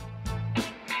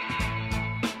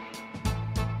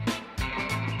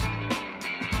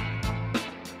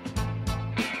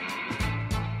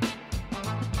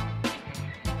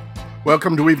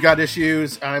Welcome to We've Got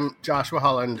Issues. I'm Joshua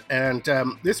Holland, and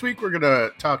this week we're going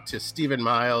to talk to Stephen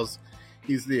Miles.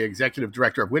 He's the executive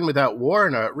director of Win Without War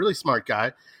and a really smart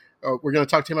guy. We're going to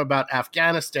talk to him about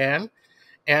Afghanistan.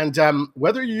 And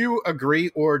whether you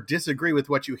agree or disagree with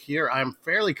what you hear, I'm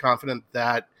fairly confident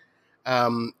that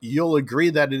you'll agree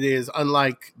that it is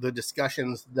unlike the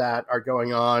discussions that are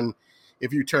going on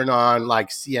if you turn on like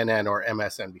CNN or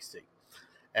MSNBC.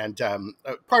 And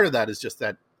part of that is just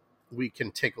that we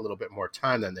can take a little bit more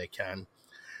time than they can.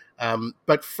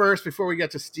 But first, before we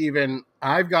get to Stephen,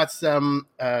 I've got some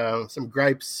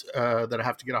gripes that I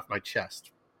have to get off my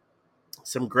chest.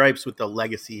 Some gripes with the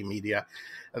legacy media.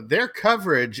 Their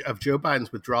coverage of Joe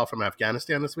Biden's withdrawal from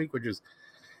Afghanistan this week, which is,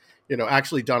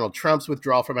 actually Donald Trump's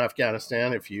withdrawal from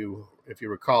Afghanistan, if you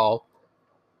recall,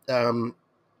 it's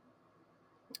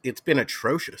been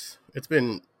atrocious. It's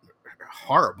been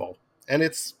horrible, and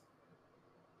it's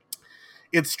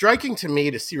striking to me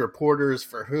to see reporters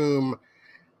for whom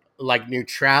like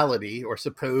neutrality or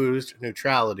supposed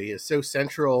neutrality is so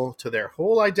central to their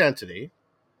whole identity.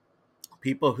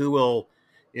 People who will,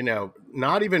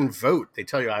 not even vote. They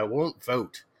tell you, I won't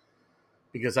vote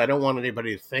because I don't want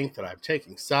anybody to think that I'm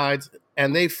taking sides.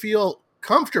 And they feel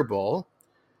comfortable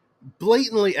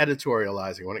blatantly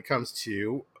editorializing when it comes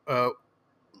to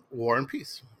war and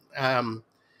peace.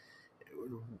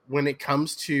 When it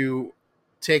comes to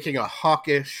taking a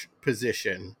hawkish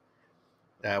position,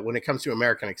 when it comes to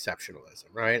American exceptionalism,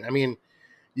 right? I mean,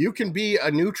 you can be a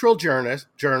neutral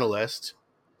journalist,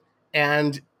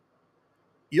 and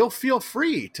you'll feel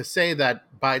free to say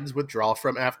that Biden's withdrawal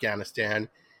from Afghanistan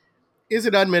is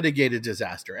an unmitigated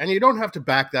disaster. And you don't have to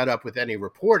back that up with any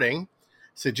reporting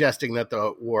suggesting that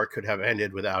the war could have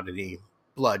ended without any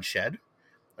bloodshed.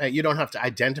 You don't have to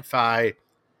identify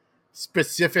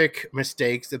specific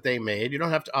mistakes that they made. You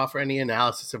don't have to offer any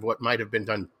analysis of what might have been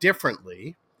done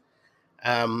differently.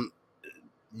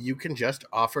 You can just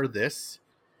offer this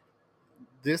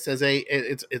as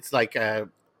it's like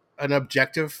an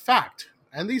objective fact,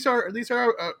 and these are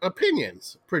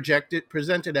opinions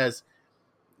presented as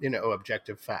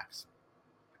objective facts.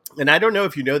 And I don't know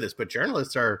if you know this, but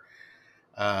journalists are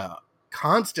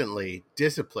constantly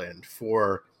disciplined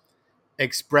for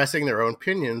expressing their own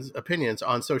opinions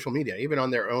on social media, even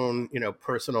on their own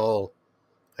personal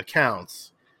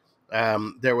accounts.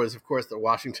 There was, of course, the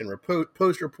Washington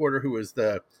Post reporter who was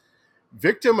the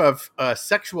victim of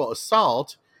sexual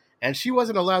assault, and she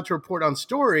wasn't allowed to report on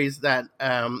stories that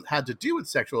had to do with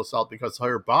sexual assault because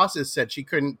her bosses said she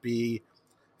couldn't be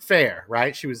fair,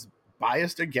 right? She was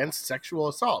biased against sexual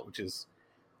assault, which is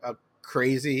a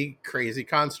crazy, crazy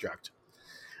construct.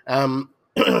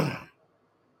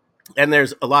 And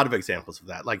there's a lot of examples of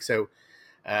that.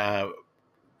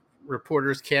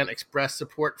 Reporters can't express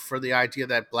support for the idea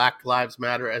that Black lives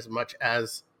matter as much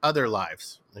as other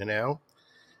lives,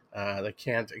 They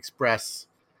can't express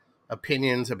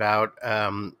opinions about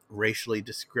racially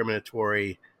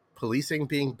discriminatory policing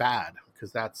being bad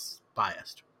because that's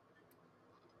biased.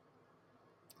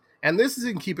 And this is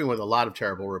in keeping with a lot of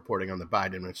terrible reporting on the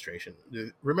Biden administration.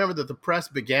 Remember that the press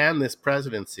began this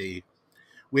presidency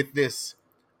with this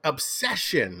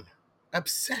obsession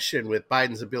with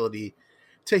Biden's ability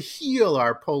to heal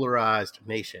our polarized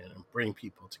nation and bring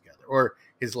people together, or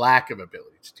his lack of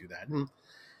ability to do that. And,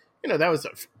 that was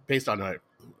based on a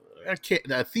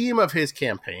theme of his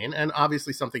campaign, and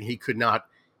obviously something he could not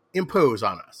impose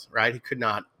on us, right? He could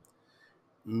not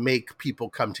make people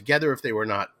come together if they were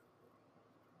not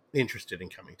interested in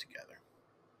coming together.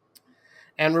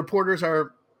 And reporters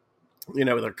are,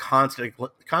 they're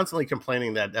constantly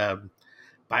complaining that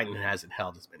Biden hasn't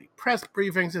held as many press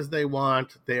briefings as they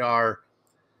want. They are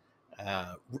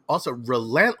also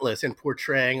relentless in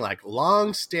portraying like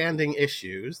long-standing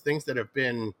issues, things that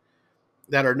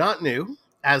are not new,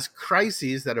 as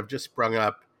crises that have just sprung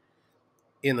up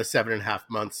in the 7.5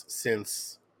 months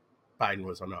since Biden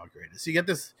was inaugurated. So you get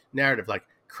this narrative like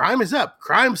crime is up,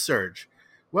 crime surge.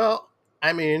 Well,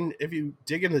 I mean, if you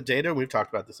dig into the data, and we've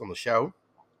talked about this on the show,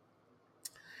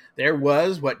 there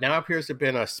was what now appears to have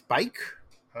been a spike,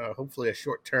 hopefully a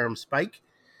short-term spike,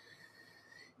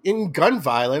 in gun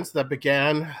violence that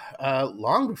began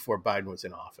long before Biden was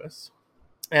in office.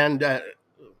 And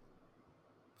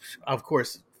of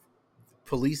course,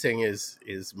 policing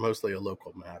is mostly a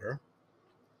local matter.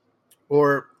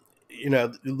 Or,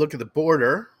 look at the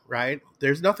border, right?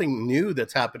 There's nothing new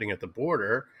that's happening at the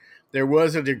border. There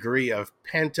was a degree of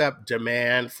pent-up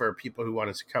demand for people who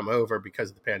wanted to come over because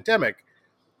of the pandemic.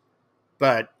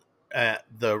 But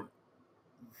the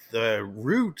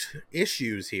root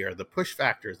issues here, the push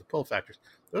factors, the pull factors,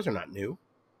 those are not new.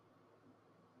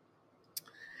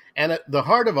 And at the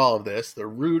heart of all of this, the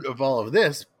root of all of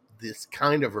this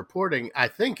kind of reporting, I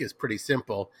think, is pretty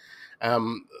simple.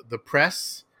 The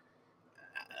press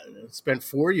spent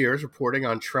 4 years reporting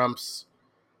on Trump's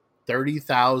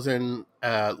 30,000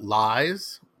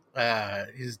 lies,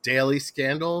 his daily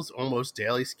scandals, almost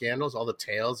daily scandals, all the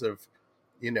tales of,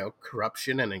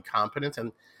 corruption and incompetence.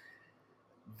 And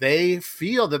they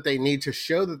feel that they need to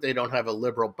show that they don't have a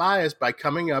liberal bias by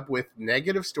coming up with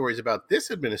negative stories about this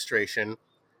administration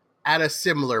at a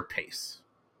similar pace,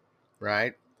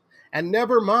 right? And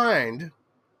never mind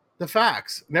the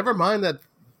facts. Never mind that,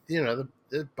 the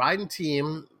Biden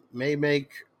team may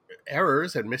make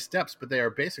errors and missteps, but they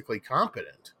are basically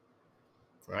competent,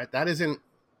 right? That isn't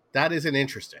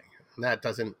interesting. And that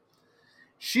doesn't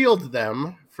shield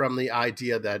them from the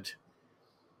idea that,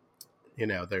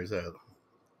 there's a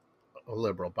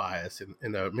liberal bias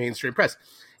in the mainstream press.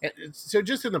 And so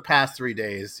just in the past 3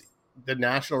 days, the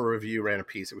National Review ran a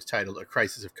piece. It was titled "A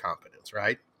Crisis of Competence,"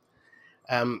 right?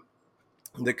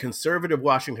 The conservative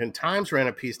Washington Times ran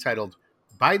a piece titled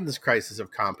 "Biden's Crisis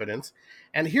of Competence."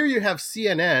 And here you have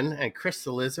CNN and Chris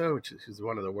Cillizza, which is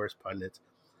one of the worst pundits,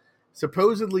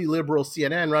 supposedly liberal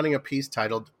CNN, running a piece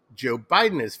titled "Joe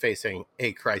Biden is Facing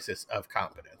a Crisis of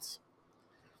Competence."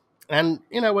 And,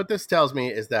 what this tells me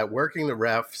is that working the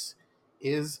refs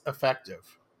is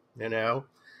effective,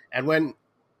 And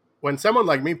when someone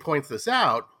like me points this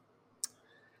out,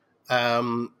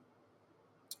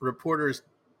 reporters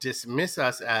dismiss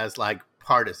us as like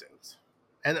partisans.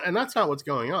 And that's not what's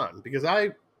going on, because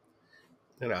I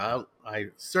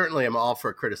certainly am all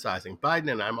for criticizing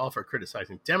Biden, and I'm all for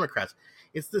criticizing Democrats.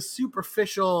 It's the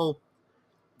superficial,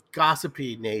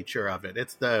 gossipy nature of it.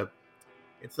 It's the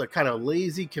kind of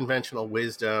lazy conventional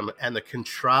wisdom and the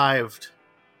contrived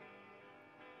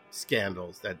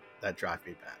scandals that drive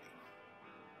me batty.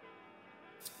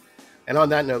 And on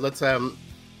that note,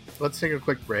 let's take a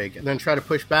quick break and then try to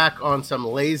push back on some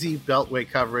lazy Beltway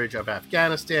coverage of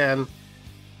Afghanistan,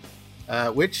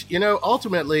 which,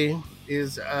 ultimately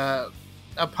is a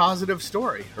positive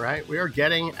story, right? We are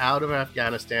getting out of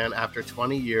Afghanistan after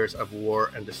 20 years of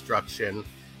war and destruction.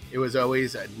 It was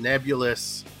always a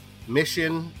nebulous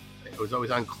mission. It was always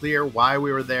unclear why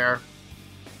we were there.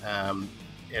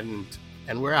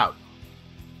 And we're out.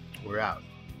 We're out.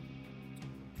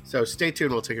 So stay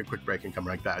tuned. We'll take a quick break and come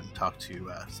right back and talk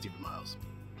to Stephen Miles.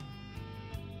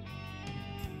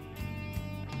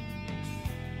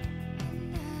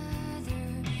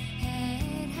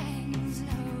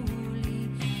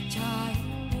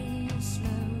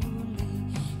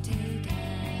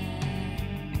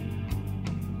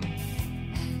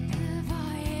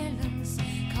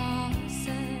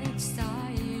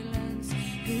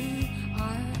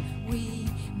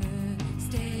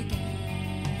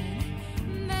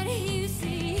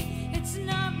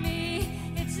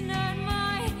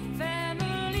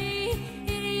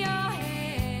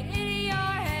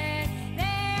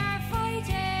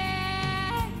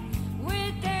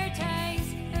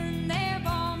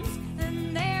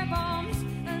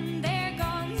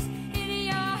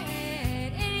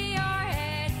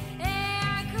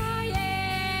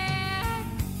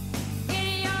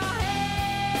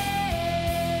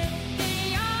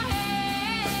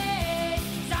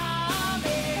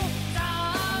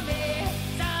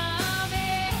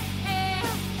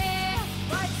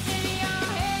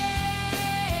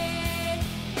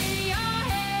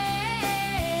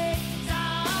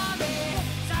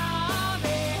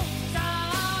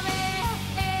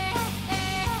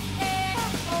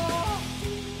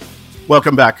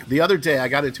 Welcome back. The other day, I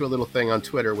got into a little thing on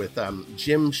Twitter with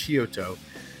Jim Sciutto.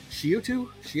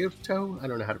 Sciutto? I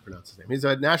don't know how to pronounce his name. He's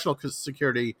a national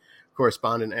security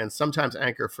correspondent and sometimes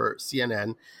anchor for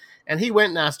CNN. And he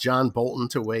went and asked John Bolton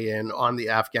to weigh in on the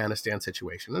Afghanistan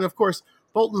situation. And of course,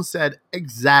 Bolton said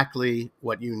exactly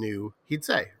what you knew he'd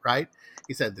say, right?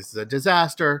 He said this is a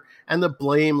disaster, and the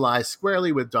blame lies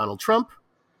squarely with Donald Trump,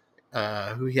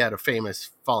 who he had a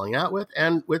famous falling out with,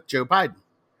 and with Joe Biden,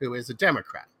 who is a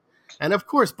Democrat. And of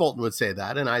course, Bolton would say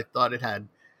that, and I thought it had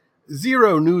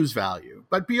zero news value.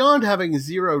 But beyond having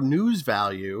zero news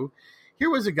value, here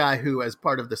was a guy who, as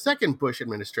part of the second Bush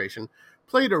administration,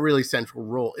 played a really central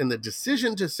role in the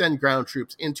decision to send ground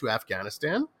troops into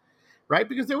Afghanistan, right?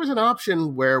 Because there was an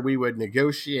option where we would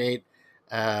negotiate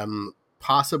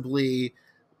possibly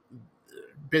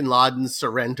bin Laden's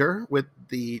surrender with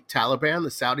the Taliban. The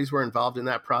Saudis were involved in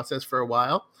that process for a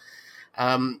while.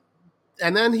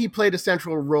 And then he played a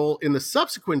central role in the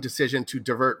subsequent decision to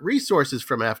divert resources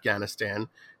from Afghanistan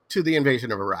to the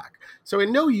invasion of Iraq. So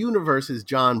in no universe is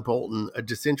John Bolton a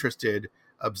disinterested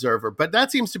observer, but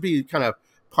that seems to be kind of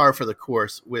par for the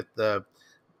course with the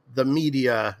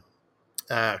media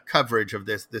coverage of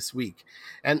this week.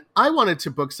 And I wanted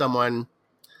to book someone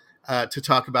to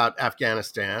talk about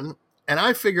Afghanistan, and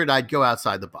I figured I'd go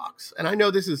outside the box. And I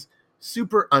know this is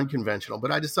super unconventional,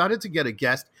 but I decided to get a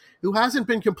guest who hasn't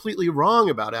been completely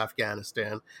wrong about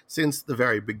Afghanistan since the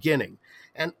very beginning.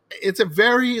 And it's a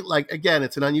very, again,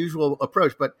 it's an unusual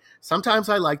approach, but sometimes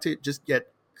I like to just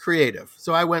get creative.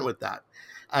 So I went with that.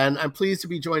 And I'm pleased to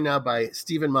be joined now by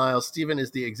Stephen Miles. Stephen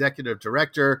is the executive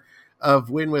director of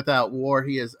Win Without War.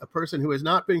 He is a person who has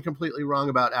not been completely wrong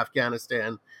about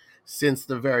Afghanistan since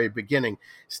the very beginning.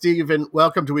 Stephen,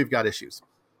 welcome to We've Got Issues.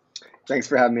 Thanks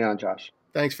for having me on, Josh.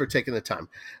 Thanks for taking the time.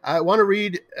 I want to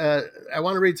read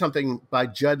something by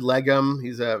Judd Legum.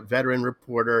 He's a veteran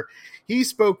reporter. He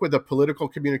spoke with a political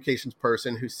communications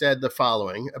person who said the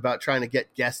following about trying to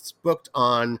get guests booked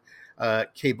on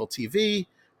cable TV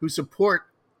who support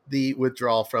the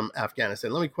withdrawal from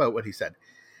Afghanistan. Let me quote what he said.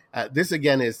 This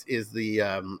again is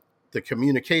the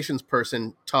communications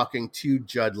person talking to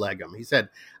Judd Legum. He said,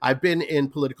 "I've been in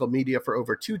political media for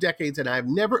over 2 decades, and I've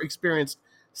never experienced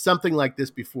something like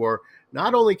this before.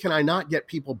 Not only can I not get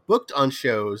people booked on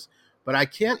shows, but I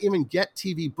can't even get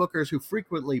TV bookers who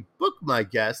frequently book my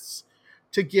guests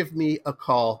to give me a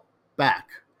call back.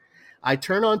 I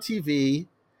turn on TV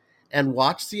and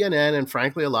watch CNN and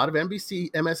frankly a lot of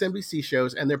MSNBC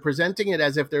shows, and they're presenting it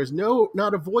as if there's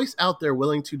not a voice out there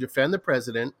willing to defend the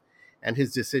president and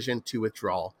his decision to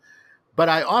withdraw. But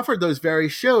I offered those very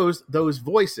shows those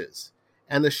voices,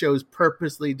 and the shows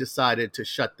purposely decided to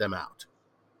shut them out."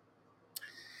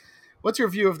 What's your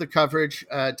view of the coverage?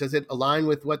 Does it align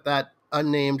with what that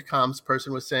unnamed comms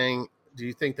person was saying? Do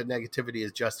you think the negativity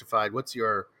is justified? What's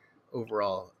your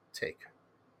overall take?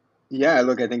 Yeah,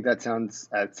 look, I think that sounds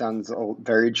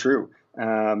very true.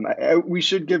 We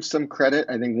should give some credit.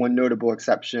 I think one notable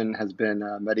exception has been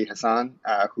Mehdi Hasan,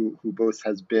 who both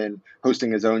has been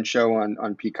hosting his own show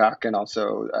on Peacock and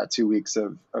also 2 weeks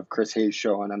of Chris Hayes'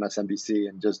 show on MSNBC.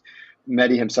 And just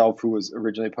Mehdi himself, who was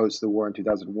originally post the war in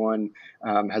 2001,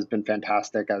 has been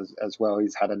fantastic as well.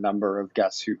 He's had a number of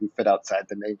guests who fit outside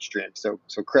the mainstream. So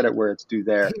credit where it's due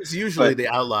there. He's usually the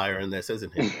outlier in this,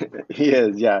 isn't he? He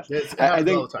is, yes. It happens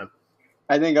all the time.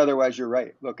 I think otherwise you're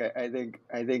right. Look, I think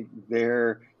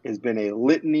there has been a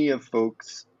litany of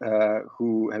folks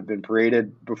who have been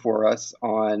paraded before us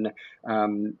on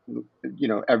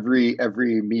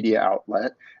every media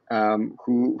outlet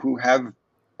who have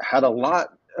had a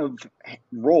lot of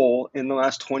role in the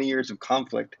last 20 years of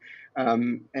conflict,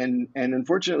 and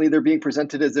unfortunately they're being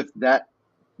presented as if that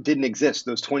didn't exist.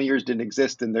 Those 20 years didn't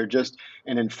exist, and they're just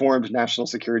an informed national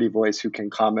security voice who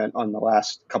can comment on the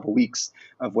last couple weeks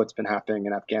of what's been happening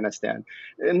in Afghanistan.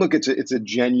 And look, it's a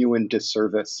genuine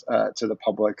disservice to the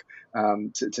public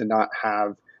to not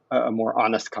have a more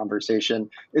honest conversation.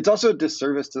 It's also a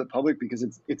disservice to the public because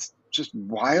it's just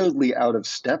wildly out of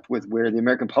step with where the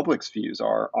American public's views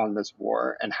are on this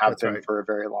war and have That's been right. for a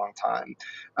very long time.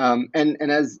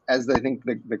 And as I think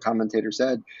the commentator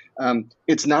said,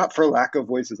 it's not for lack of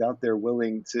voices out there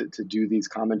willing to do these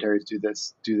commentaries, do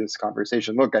this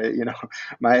conversation. Look,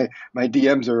 my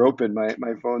DMs are open,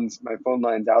 my phone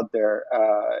line's out there.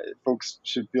 Folks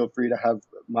should feel free to have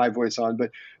my voice on,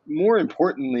 but more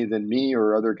importantly than me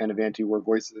or other kind of anti-war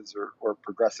voices or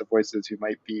progressive voices who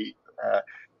might be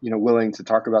willing to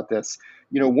talk about this.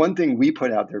 One thing we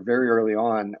put out there very early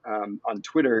on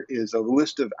Twitter is a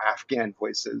list of Afghan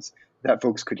voices that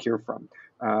folks could hear from,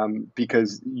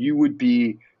 because you would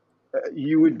be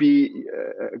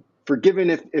forgiven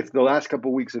if the last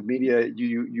couple of weeks of media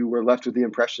you were left with the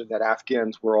impression that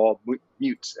Afghans were all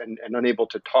mutes and unable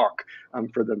to talk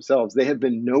for themselves. They have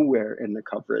been nowhere in the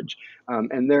coverage,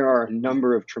 and there are a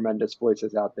number of tremendous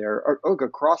voices out there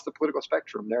across the political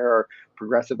spectrum. There are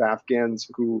progressive Afghans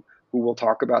who will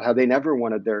talk about how they never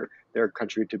wanted their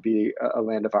country to be a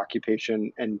land of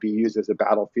occupation and be used as a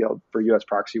battlefield for U.S.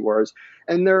 proxy wars.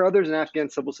 And there are others in Afghan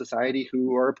civil society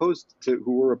who were opposed to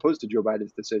Joe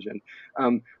Biden's decision.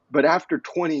 But after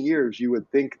 20 years, you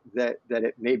would think that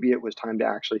maybe it was time to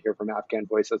actually hear from Afghan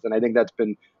voices. And I think that's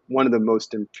been one of the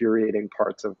most infuriating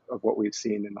parts of what we've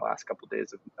seen in the last couple of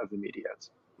days of the media.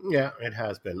 Yeah, it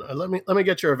has been. Let me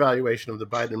get your evaluation of the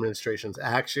Biden administration's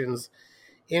actions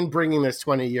in bringing this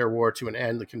 20-year war to an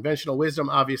end. The conventional wisdom,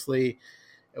 obviously,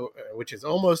 which is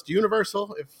almost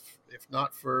universal, if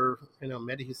not for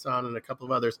Mehdi Hasan and a couple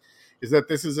of others, is that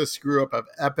this is a screw up of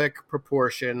epic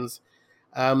proportions.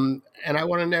 And I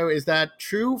want to know, is that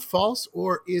true, false,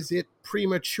 or is it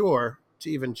premature to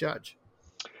even judge?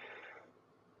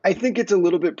 I think it's a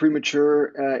little bit premature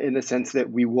in the sense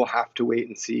that we will have to wait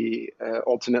and see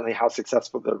ultimately how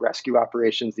successful the rescue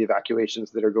operations, the evacuations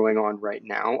that are going on right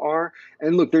now are.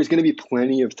 And look, there's going to be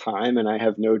plenty of time, and I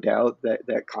have no doubt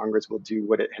that Congress will do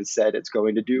what it has said it's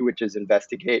going to do, which is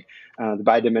investigate the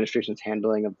Biden administration's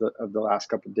handling of the last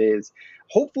couple of days.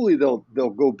 Hopefully, they'll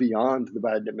go beyond the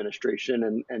Biden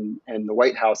administration and the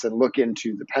White House and look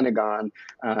into the Pentagon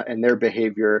and their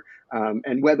behavior,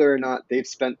 and whether or not they've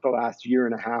spent the last year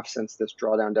and a half since this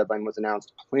drawdown deadline was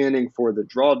announced planning for the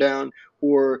drawdown,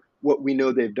 or what we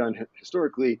know they've done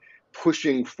historically,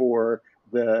 pushing for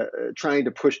trying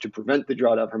to push to prevent the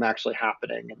drawdown from actually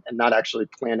happening, and not actually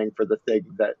planning for the thing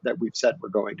that we've said we're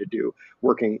going to do,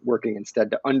 working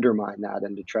instead to undermine that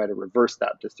and to try to reverse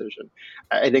that decision.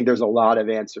 I think there's a lot of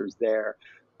answers there,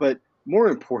 but more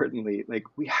importantly, like,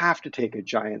 we have to take a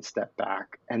giant step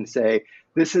back and say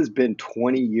this has been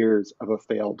 20 years of a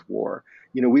failed war.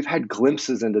 We've had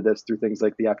glimpses into this through things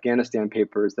like the Afghanistan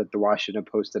papers that the Washington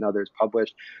Post and others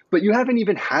published, but you haven't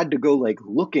even had to go like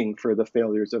looking for the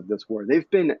failures of this war. They've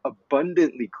been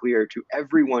abundantly clear to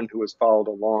everyone who has followed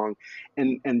along,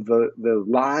 and the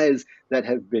lies that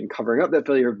have been covering up that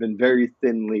failure have been very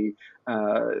thinly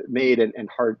made and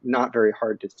hard, not very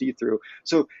hard to see through.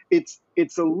 So it's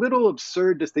a little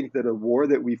absurd to think that a war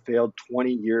that we failed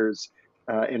 20 years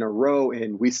in a row,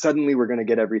 and we suddenly were going to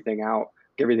get everything out,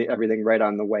 everything right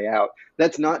on the way out.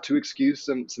 That's not to excuse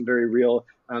some very real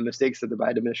mistakes that the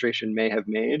Biden administration may have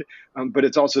made, but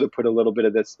it's also to put a little bit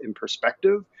of this in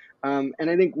perspective. And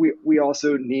I think we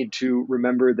also need to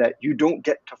remember that you don't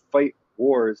get to fight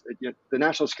wars. The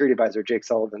National Security Advisor Jake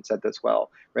Sullivan said this well,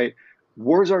 right?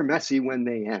 Wars are messy when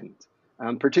they end.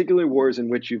 Particularly wars in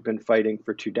which you've been fighting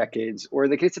for 2 decades, or in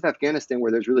the case of Afghanistan,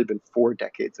 where there's really been 4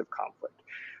 decades of conflict.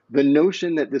 The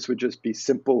notion that this would just be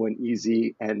simple and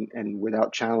easy and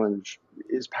without challenge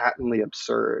is patently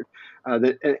absurd.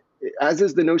 As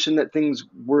is the notion that things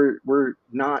were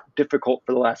not difficult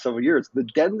for the last several years. The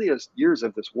deadliest years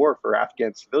of this war for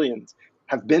Afghan civilians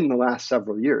have been the last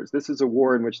several years. This is a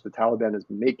war in which the Taliban has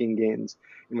been making gains,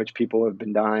 in which people have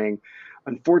been dying.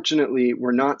 Unfortunately,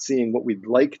 we're not seeing what we'd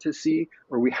like to see,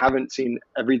 or we haven't seen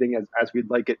everything as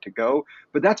we'd like it to go.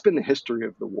 But that's been the history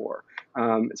of the war.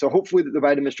 So hopefully the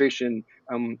Biden administration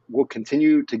will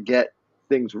continue to get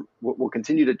things, will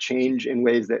continue to change in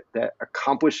ways that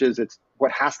accomplishes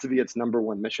what has to be its number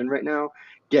one mission right now,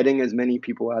 getting as many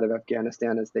people out of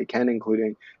Afghanistan as they can,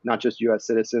 including not just U.S.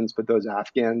 citizens, but those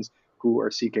Afghans who are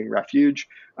seeking refuge.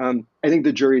 I think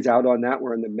the jury's out on that.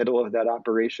 We're in the middle of that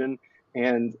operation.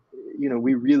 And,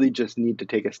 we really just need to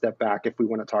take a step back if we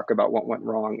want to talk about what went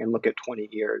wrong and look at 20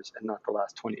 years and not the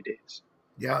last 20 days.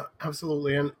 Yeah,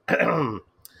 absolutely.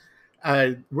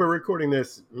 And we're recording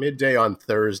this midday on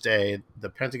Thursday. The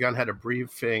Pentagon had a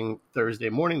briefing Thursday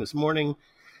morning, this morning,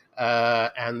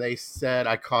 and they said,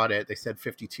 I caught it, they said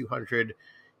 5,200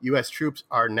 U.S. troops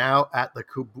are now at the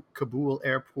Kabul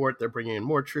airport. They're bringing in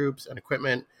more troops and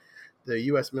equipment. The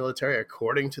U.S. military,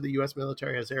 according to the U.S.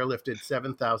 military, has airlifted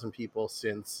 7,000 people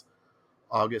since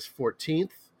August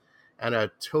 14th and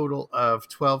a total of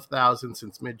 12,000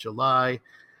 since mid-July.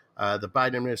 The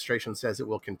Biden administration says it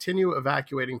will continue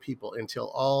evacuating people until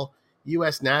all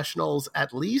U.S. nationals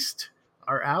at least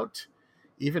are out,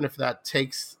 even if that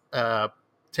takes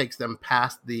them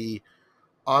past the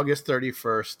August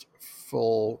 31st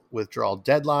full withdrawal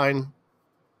deadline.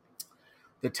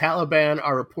 The Taliban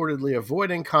are reportedly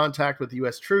avoiding contact with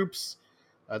U.S. troops.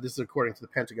 This is according to the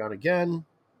Pentagon again.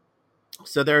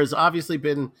 So there's obviously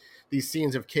been these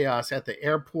scenes of chaos at the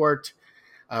airport.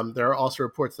 There are also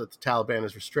reports that the Taliban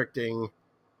is restricting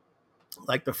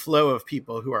the flow of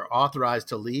people who are authorized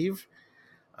to leave.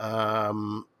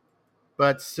 But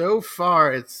so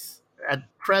far, at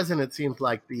present, it seems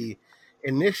like the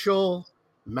initial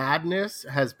madness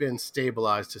has been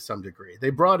stabilized to some degree.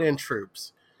 They brought in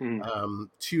troops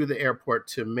to the airport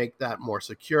to make that more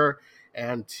secure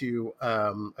and to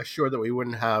assure that we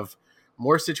wouldn't have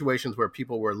more situations where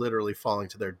people were literally falling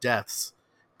to their deaths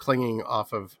clinging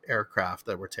off of aircraft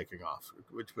that were taking off,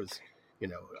 which was,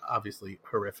 obviously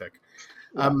horrific.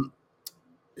 Yeah.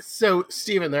 So,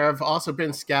 Stephen, there have also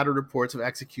been scattered reports of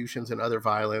executions and other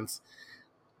violence.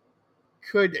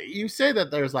 Could you say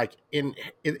that there's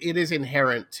it is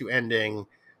inherent to ending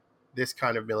this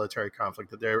kind of military conflict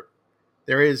that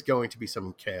there is going to be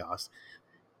some chaos?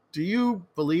 Do you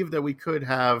believe that we could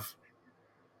have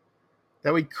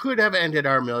ended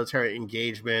our military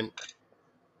engagement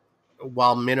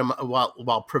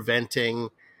while preventing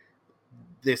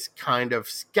this kind of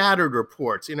scattered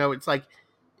reports? It's like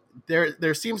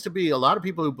there seems to be a lot of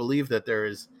people who believe that there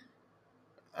is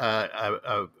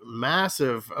a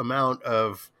massive amount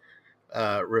of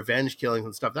revenge killings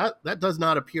and stuff. That does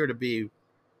not appear to be,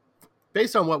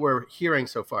 based on what we're hearing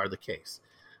so far, the case.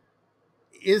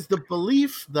 Is the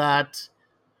belief that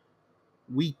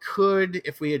we could,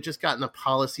 if we had just gotten the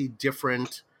policy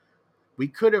different, we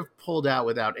could have pulled out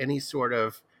without any sort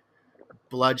of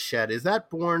bloodshed? Is that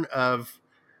born of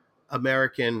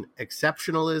American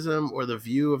exceptionalism or the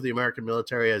view of the American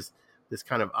military as this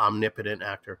kind of omnipotent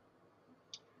actor?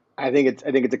 I think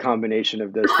it's a combination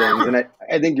of those things, and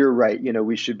I think you're right. You know,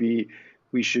 we should be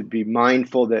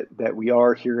mindful that we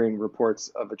are hearing reports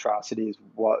of atrocities.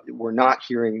 While we're not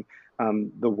hearing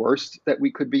the worst that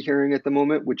we could be hearing at the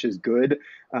moment, which is good.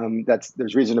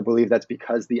 There's reason to believe that's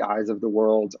because the eyes of the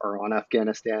world are on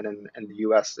Afghanistan, and the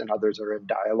U.S. and others are in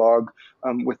dialogue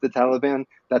with the Taliban.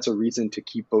 That's a reason to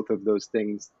keep both of those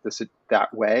things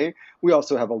that way. We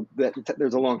also have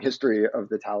there's a long history of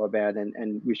the Taliban,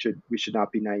 and we should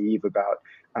not be naive about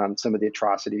some of the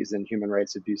atrocities and human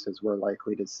rights abuses we're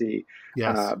likely to see.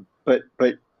 Yes. But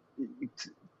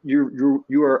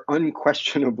you are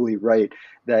unquestionably right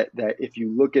that if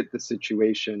you look at the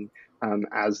situation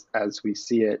as we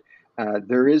see it,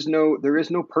 there is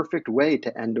no perfect way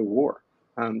to end a war.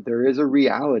 There is a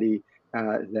reality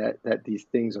that these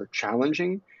things are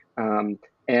challenging,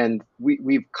 and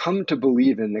we've come to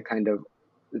believe in the kind of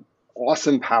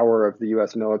awesome power of the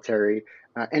U.S. military,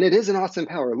 and it is an awesome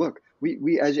power. Look,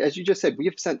 we as you just said, we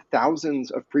have sent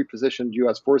thousands of pre-positioned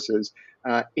U.S. forces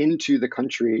into the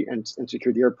country and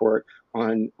secured the airport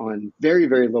on very,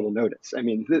 very little notice. I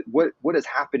mean, what is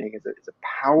happening is a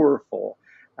powerful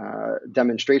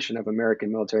demonstration of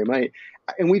American military might,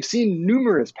 and we've seen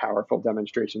numerous powerful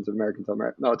demonstrations of American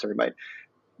military might.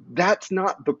 That's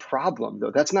not the problem, though.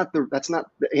 That's not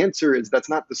the answer. That's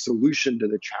not the solution to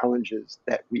the challenges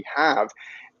that we have.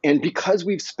 And because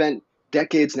we've spent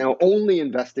decades now only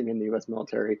investing in the U.S.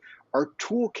 military, our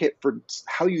toolkit for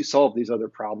how you solve these other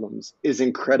problems is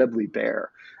incredibly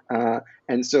bare.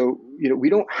 And so, we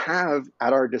don't have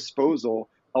at our disposal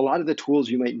a lot of the tools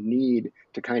you might need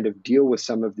to kind of deal with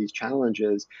some of these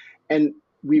challenges. And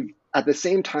we've, at the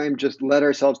same time, just led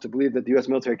ourselves to believe that the U.S.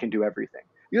 military can do everything.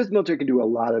 The U.S. military can do a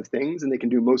lot of things, and they can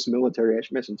do most military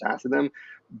missions asked of them,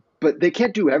 but they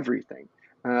can't do everything.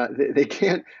 They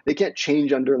can't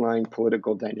change underlying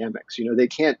political dynamics. They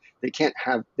can't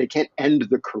end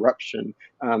the corruption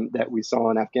that we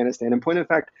saw in Afghanistan. In point of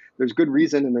fact, there's good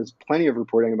reason, and there's plenty of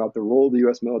reporting about the role the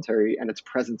U.S. military and its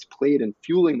presence played in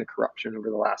fueling the corruption over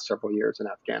the last several years in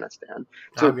Afghanistan.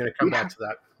 So I'm going to come back to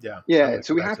that. Yeah.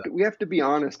 So we have to be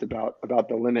honest about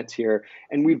the limits here,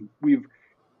 and we've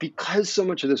because so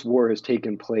much of this war has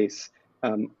taken place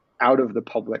out of the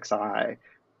public's eye.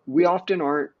 We often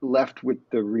aren't left with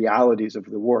the realities of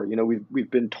the war.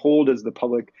 We've been told as the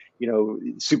public,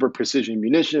 super precision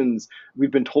munitions.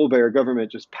 We've been told by our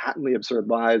government just patently absurd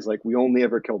lies, like we only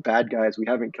ever kill bad guys. We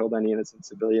haven't killed any innocent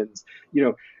civilians.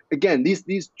 Again,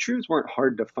 these truths weren't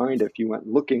hard to find if you went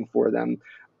looking for them.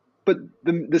 But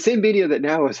the same media that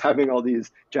now is having all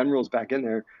these generals back in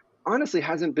there honestly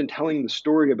hasn't been telling the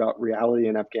story about reality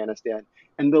in Afghanistan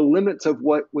and the limits of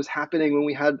what was happening when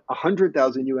we had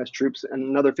 100,000 U.S. troops and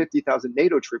another 50,000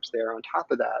 NATO troops there on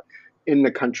top of that in the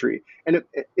country. And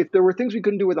if there were things we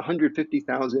couldn't do with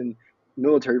 150,000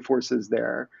 military forces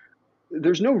there,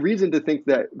 there's no reason to think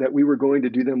that we were going to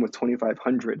do them with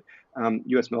 2,500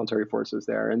 U.S. military forces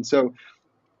there. And so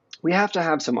we have to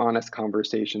have some honest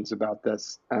conversations about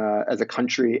this as a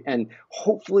country, and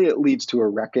hopefully it leads to a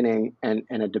reckoning and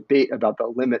a debate about the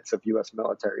limits of U.S.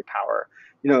 military power.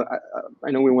 I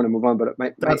know we want to move on, but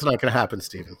that's not going to happen,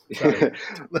 Stephen.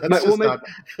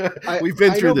 We've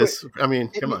been through this. I mean,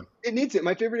 come on. It needs it.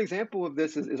 My favorite example of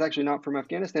this is actually not from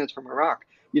Afghanistan; it's from Iraq.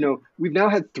 We've now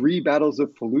had 3 battles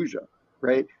of Fallujah,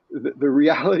 right? The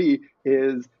reality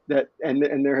is that,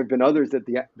 and there have been others that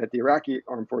the Iraqi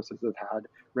armed forces have had,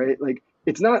 right? Like,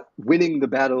 it's not winning the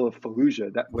Battle of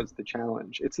Fallujah that was the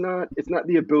challenge. It's not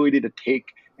the ability to take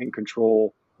and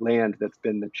control land that's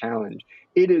been the challenge.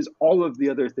 It is all of the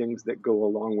other things that go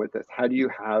along with it. How do you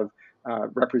have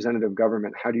representative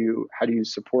government? How do you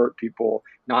support people,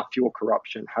 not fuel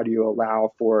corruption? How do you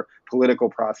allow for political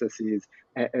processes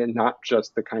and not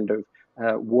just the kind of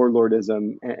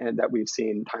warlordism and that we've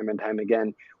seen time and time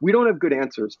again? We don't have good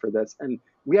answers for this, and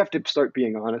we have to start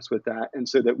being honest with that, and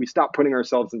so that we stop putting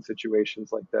ourselves in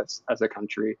situations like this as a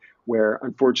country where,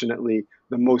 unfortunately,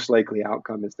 the most likely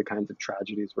outcome is the kinds of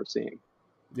tragedies we're seeing.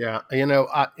 Yeah,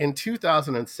 in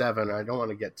 2007, I don't want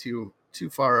to get too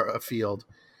far afield.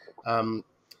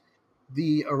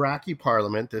 The Iraqi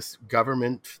parliament, this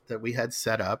government that we had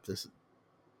set up, this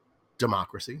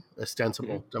democracy,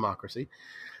 ostensible democracy,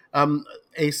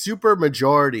 A super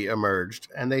majority emerged,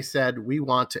 and they said, we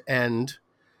want to end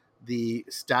the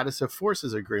status of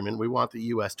forces agreement. We want the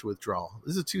U.S. to withdraw.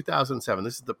 This is 2007.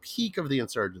 This is the peak of the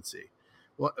insurgency.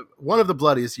 One of the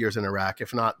bloodiest years in Iraq,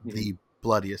 if not the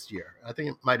bloodiest year. I think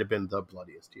it might have been the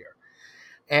bloodiest year.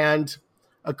 And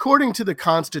according to the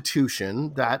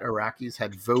Constitution that Iraqis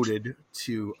had voted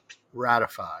to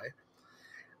ratify,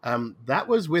 that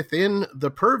was within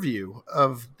the purview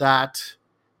of that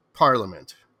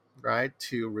parliament, right,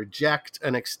 to reject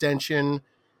an extension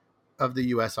of the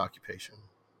U.S. occupation.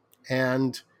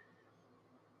 And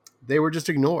they were just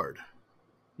ignored.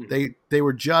 They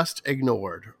were just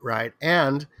ignored, right?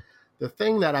 And the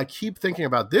thing that I keep thinking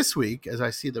about this week as I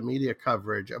see the media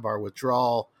coverage of our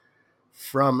withdrawal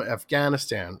from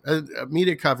Afghanistan,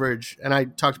 media coverage, and I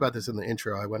talked about this in the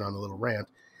intro, I went on a little rant,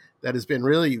 that has been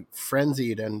really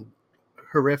frenzied and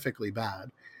horrifically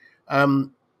bad.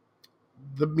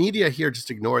 The media here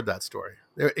just ignored that story.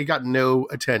 It got no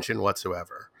attention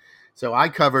whatsoever. So I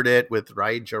covered it with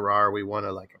Raid Jarrar. We won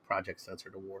a Project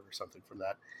Censored award or something from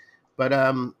that. But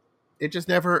it just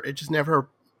never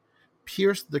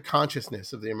pierced the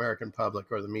consciousness of the American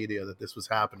public or the media that this was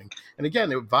happening. And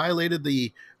again, it violated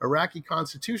the Iraqi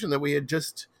constitution that we had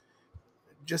just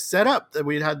set up, that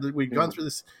we'd gone through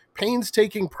this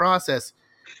painstaking process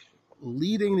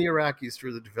leading the Iraqis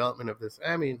through the development of this.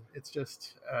 I mean, it's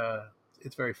just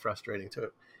it's very frustrating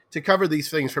to cover these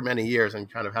things for many years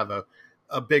and kind of have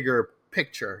a bigger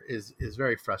picture is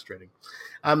very frustrating.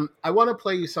 I want to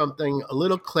play you a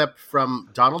little clip from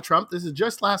Donald Trump. This is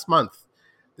just last month.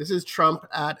 This is Trump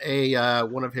at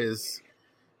one of his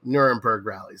Nuremberg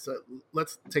rallies. So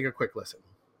let's take a quick listen.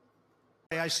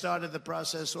 I started the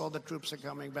process. All the troops are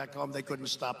coming back home. They couldn't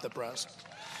stop the process.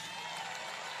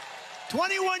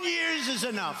 21 years is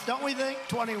enough, don't we think?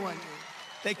 21 years.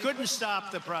 They couldn't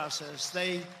stop the process.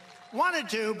 They wanted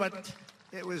to, but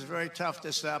it was very tough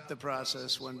to stop the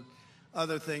process when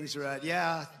other things are at.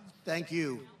 Yeah, thank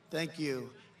you. Thank you.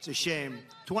 It's a shame.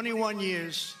 21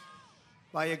 years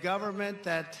by a government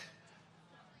that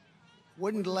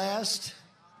wouldn't last.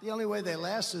 The only way they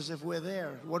last is if we're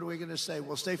there. What are we going to say?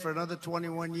 We'll stay for another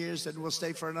 21 years, then we'll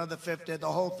stay for another 50.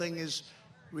 The whole thing is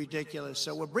ridiculous.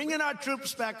 So we're bringing our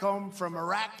troops back home from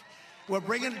Iraq. We're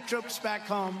bringing the troops back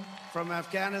home from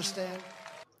Afghanistan.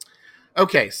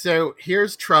 Okay, so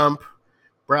here's Trump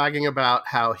bragging about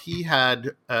how he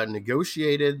had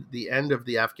negotiated the end of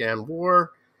the Afghan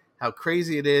war, how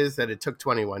crazy it is that it took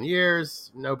 21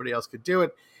 years, nobody else could do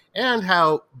it, and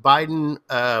how Biden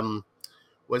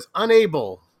was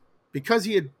unable, because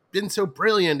he had been so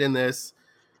brilliant in this,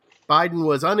 Biden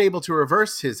was unable to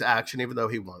reverse his action even though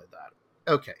he wanted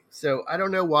that. Okay, so I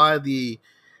don't know why the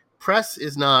press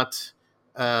is not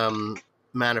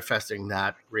manifesting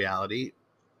that reality.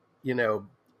 You know,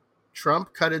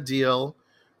 Trump cut a deal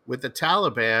with the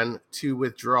Taliban to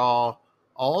withdraw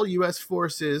all U.S.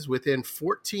 forces within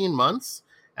 14 months,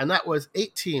 and that was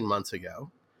 18 months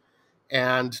ago.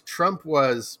 And Trump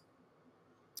was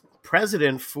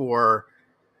president for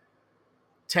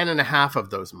 10 and a half of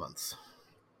those months.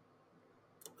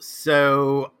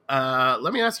 So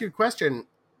let me ask you a question.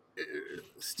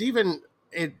 Stephen,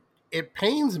 it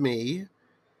pains me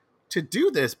to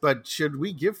do this, but should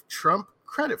we give Trump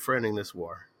credit for ending this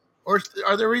war? Or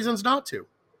are there reasons not to?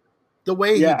 The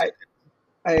way he did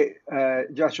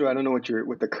it. Joshua, I don't know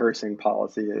what the cursing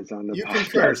policy is on the you podcast.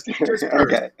 Can curse. Just curse.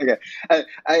 Okay.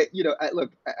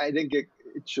 Look, I think it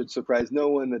should surprise no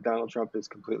one that Donald Trump is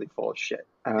completely full of shit.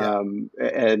 And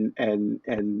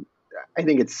I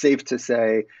think it's safe to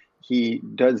say he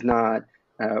does not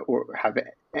or have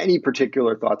any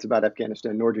particular thoughts about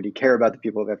Afghanistan, nor did he care about the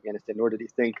people of Afghanistan, nor did he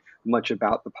think much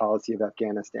about the policy of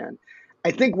Afghanistan.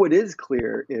 I think what is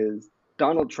clear is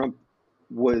Donald Trump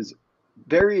was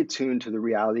very attuned to the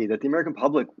reality that the American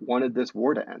public wanted this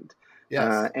war to end.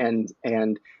 Yes.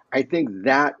 And I think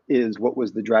that is what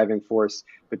was the driving force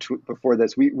before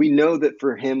this. We know that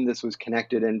for him, this was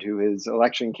connected into his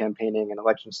election campaigning and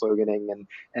election sloganing,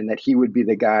 and that he would be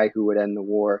the guy who would end the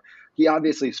war. He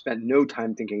obviously spent no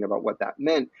time thinking about what that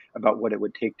meant, about what it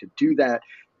would take to do that.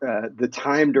 The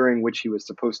time during which he was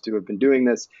supposed to have been doing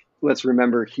this, let's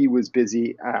remember he was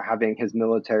busy having his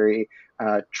military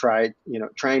trying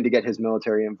to get his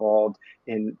military involved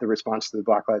in the response to the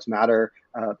Black Lives Matter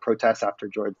protests after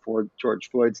George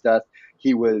Floyd's death.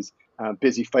 He was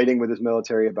busy fighting with his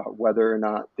military about whether or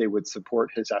not they would support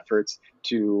his efforts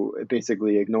to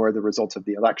basically ignore the results of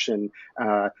the election.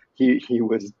 He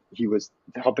was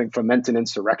helping foment an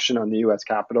insurrection on the U.S.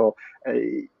 Capitol.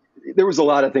 there was a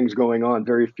lot of things going on.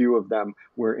 Very few of them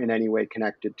were in any way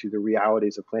connected to the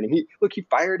realities of planning. He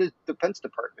fired his Defense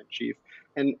Department chief,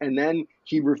 and then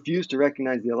he refused to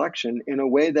recognize the election in a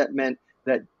way that meant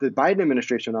that the Biden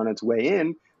administration, on its way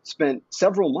in, spent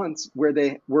several months where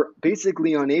they were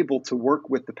basically unable to work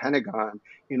with the Pentagon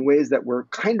in ways that were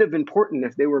kind of important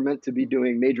if they were meant to be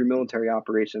doing major military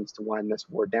operations to wind this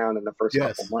war down in the first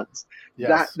couple months.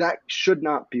 Yes. That should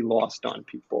not be lost on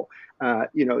people.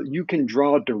 You can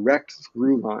draw a direct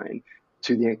through line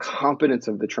to the incompetence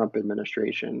of the Trump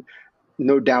administration,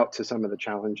 no doubt, to some of the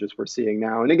challenges we're seeing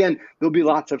now. And again, there'll be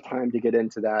lots of time to get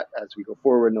into that as we go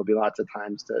forward. And there'll be lots of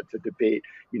times to debate,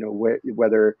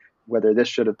 whether this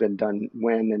should have been done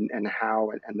when and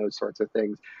how and those sorts of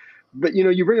things. But,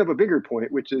 you bring up a bigger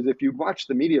point, which is if you watch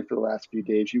the media for the last few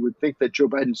days, you would think that Joe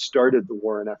Biden started the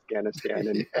war in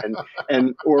Afghanistan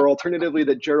or alternatively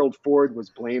that Gerald Ford was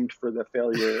blamed for the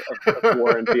failure of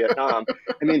war in Vietnam.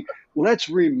 I mean, let's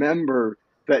remember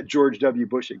that George W.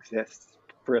 Bush exists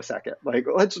for a second.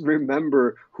 Let's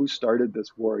remember who started this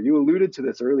war. You alluded to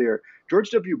this earlier. George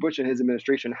W. Bush and his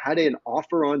administration had an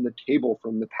offer on the table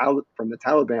from the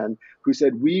Taliban, who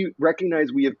said, we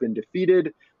recognize we have been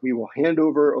defeated. We will hand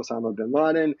over Osama bin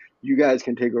Laden. You guys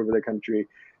can take over the country.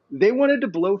 They wanted to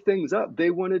blow things up.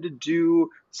 They wanted to do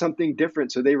something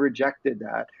different. So they rejected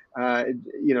that.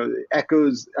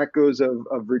 Echoes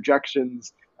of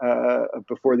rejections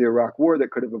before the Iraq War that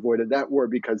could have avoided that war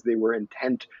because they were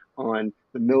intent on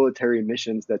the military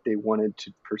missions that they wanted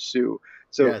to pursue.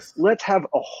 So Let's have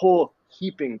a whole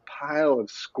heaping pile of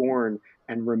scorn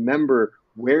and remember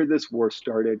where this war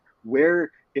started,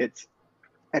 where its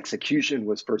execution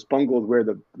was first bungled, where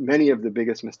many of the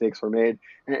biggest mistakes were made.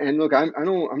 And look, I'm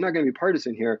not going to be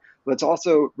partisan here. Let's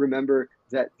also remember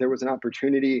that there was an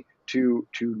opportunity to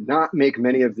not make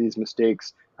many of these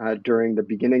mistakes during the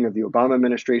beginning of the Obama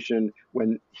administration,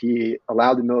 when he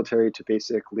allowed the military to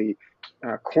basically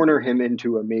corner him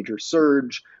into a major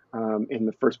surge in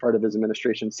the first part of his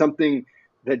administration, something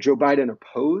that Joe Biden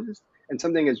opposed, and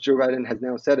something, as Joe Biden has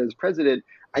now said as president,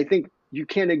 I think you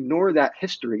can't ignore that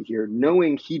history here,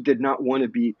 knowing he did not want to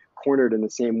be cornered in the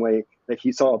same way that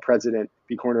he saw a president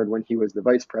be cornered when he was the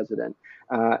vice president.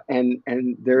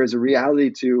 And there is a reality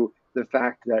to the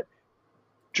fact that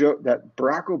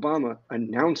Barack Obama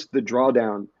announced the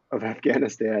drawdown of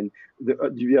Afghanistan,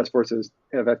 the U.S. forces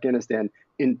of Afghanistan,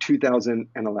 in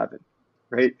 2011,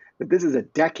 right? But this is a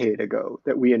decade ago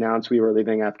that we announced we were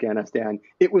leaving Afghanistan.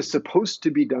 It was supposed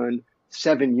to be done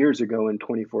 7 years ago in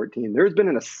 2014. There's been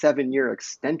a 7-year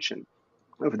extension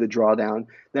of the drawdown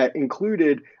that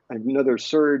included another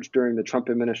surge during the Trump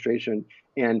administration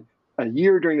and a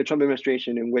year during the Trump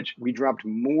administration in which we dropped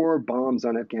more bombs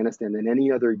on Afghanistan than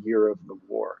any other year of the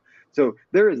war. So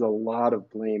there is a lot of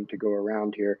blame to go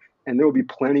around here, and there will be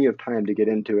plenty of time to get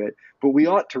into it. But we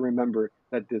ought to remember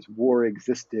that this war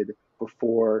existed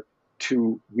before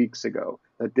 2 weeks ago,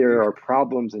 that there are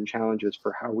problems and challenges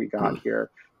for how we got here.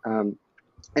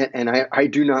 And I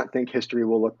do not think history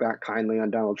will look back kindly on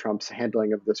Donald Trump's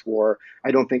handling of this war. I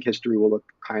don't think history will look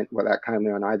that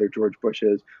kindly on either George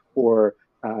Bush's or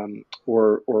Barack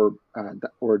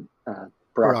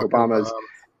Obama's.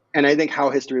 And I think how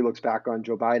history looks back on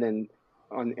Joe Biden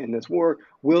in this war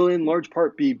will in large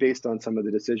part be based on some of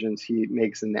the decisions he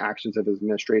makes and the actions of his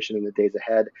administration in the days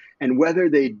ahead, and whether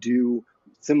they do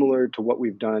similar to what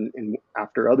we've done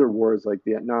after other wars like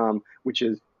Vietnam, which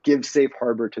is give safe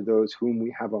harbor to those whom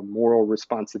we have a moral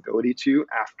responsibility to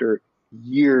after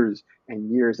years and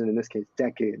years, and in this case,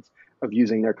 decades of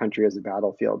using their country as a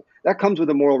battlefield. That comes with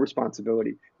a moral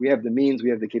responsibility. We have the means,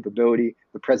 we have the capability.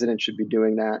 The president should be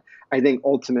doing that. I think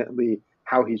ultimately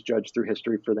how he's judged through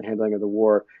history for the handling of the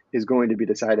war is going to be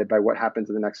decided by what happens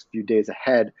in the next few days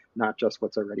ahead, not just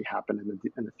what's already happened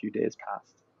in the few days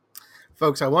past.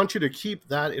 Folks, I want you to keep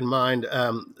that in mind.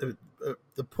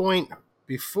 The point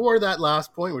before that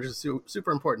last point, which is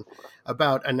super important,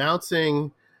 about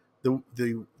announcing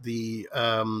the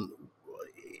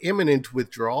imminent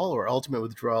withdrawal or ultimate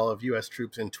withdrawal of U.S.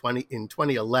 troops in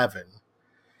 2011.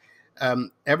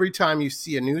 Every time you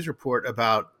see a news report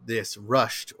about this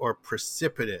rushed or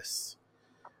precipitous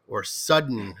or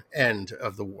sudden end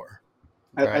of the war.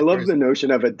 I love the notion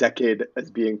of a decade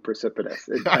as being precipitous.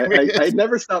 I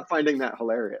never stop finding that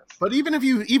hilarious. But even if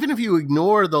you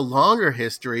ignore the longer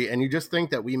history and you just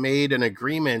think that we made an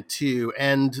agreement to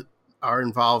end our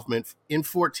involvement in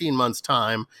 14 months'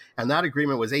 time, and that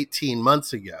agreement was 18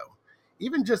 months ago,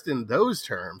 even just in those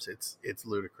terms, it's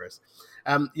ludicrous.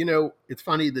 It's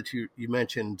funny that you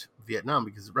mentioned Vietnam,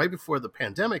 because right before the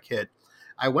pandemic hit,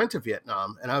 I went to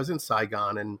Vietnam and I was in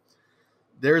Saigon, and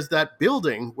there's that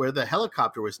building where the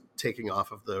helicopter was taking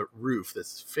off of the roof,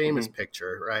 this famous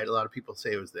picture, right? A lot of people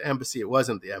say it was the embassy. It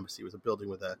wasn't the embassy. It was a building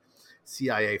with a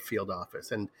CIA field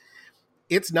office. And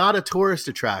it's not a tourist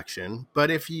attraction, but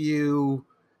if you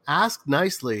ask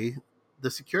nicely,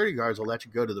 the security guards will let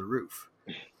you go to the roof.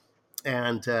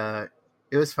 And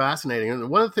it was fascinating. And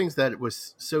one of the things that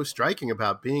was so striking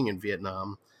about being in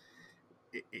Vietnam,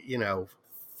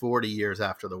 40 years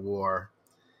after the war,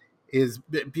 is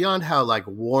beyond how like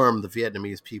warm the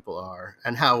Vietnamese people are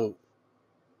and how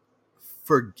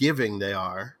forgiving they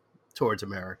are towards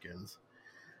Americans,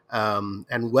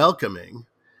 and welcoming,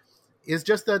 is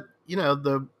just that,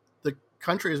 the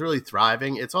country is really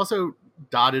thriving. It's also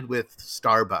dotted with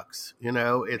Starbucks.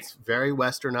 It's very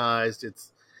westernized.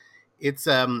 It's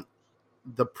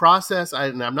the process.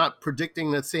 And I'm not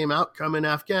predicting the same outcome in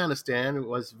Afghanistan. It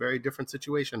was a very different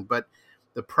situation, but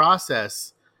the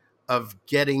process of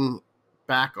getting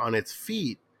back on its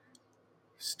feet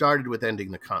started with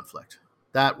ending the conflict.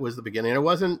 That was the beginning. It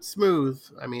wasn't smooth.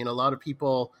 I mean, a lot of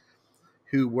people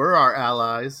who were our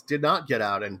allies did not get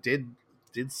out and did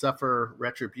suffer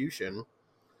retribution.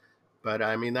 But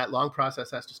I mean, that long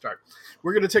process has to start.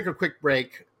 We're going to take a quick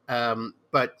break,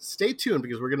 but stay tuned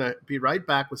because we're going to be right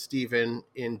back with Stephen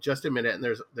in just a minute. And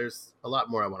there's a lot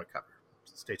more I want to cover.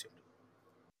 So stay tuned.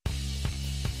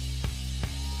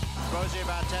 Rosie,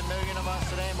 about 10 million of us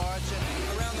today marching.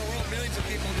 Around the world, millions of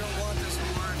people don't want this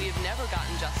war. We have never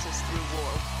gotten justice through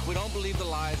war. We don't believe the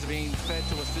lies being fed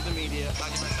to us through the media.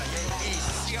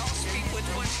 Y'all speak with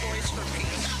one voice for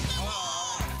peace.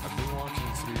 I've been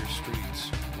walking through your streets,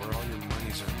 where all your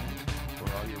money's earned,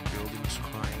 where all your buildings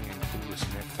crying and clueless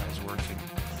neckties working.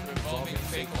 Revolving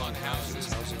fake long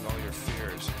houses, housing all your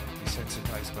fears,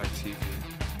 desensitized by TV.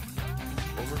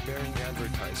 Overbearing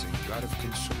advertising, god of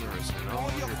consumerism, and all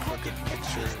your crooked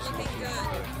pictures,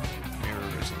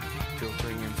 mirrorism,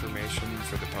 filtering information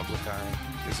for the public eye,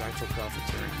 designed for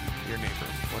profiteering. Your neighbor,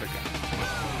 what a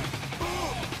guy.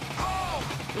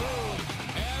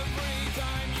 every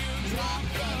time you drop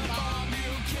the bomb,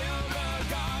 you kill the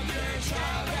god your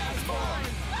child has born.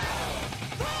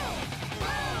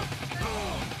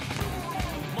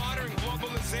 Modern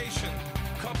globalization,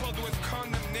 coupled with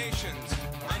condemnations,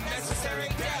 unnecessary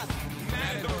death,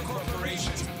 matador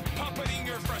corporations, puppeting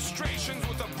your frustrations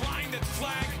with a blinded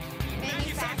flag.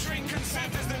 Manufacturing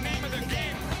consent is the name of the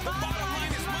game. The bottom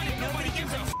line is money, nobody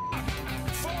gives a f***.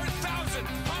 4,000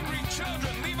 hungry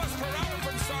children leave us per hour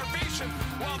from starvation,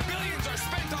 while billions are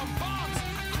spent on bombs,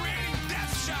 creating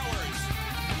death showers.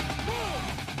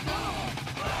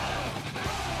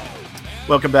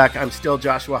 Welcome back. I'm still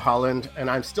Joshua Holland, and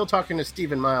I'm still talking to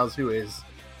Stephen Miles, who is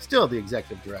still the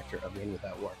executive director of Win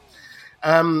Without War.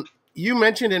 You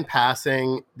mentioned in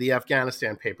passing the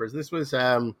Afghanistan papers. This was,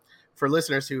 for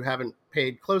listeners who haven't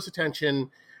paid close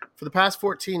attention, for the past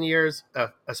 14 years,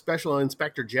 a special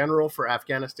inspector general for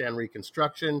Afghanistan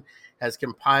reconstruction has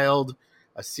compiled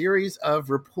a series of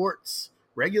reports,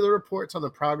 regular reports on the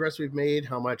progress we've made,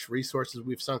 how much resources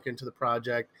we've sunk into the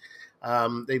project.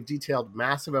 They've detailed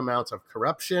massive amounts of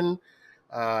corruption,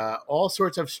 all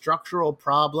sorts of structural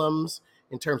problems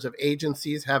in terms of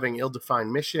agencies having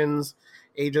ill-defined missions,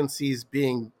 agencies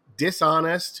being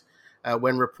dishonest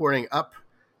when reporting up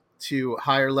to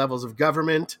higher levels of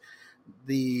government.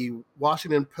 The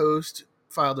Washington Post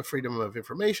filed the Freedom of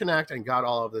Information Act and got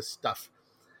all of this stuff.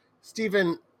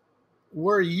 Stephen,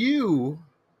 were you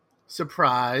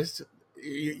surprised,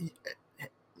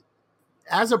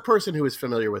 as a person who is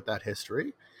familiar with that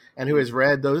history and who has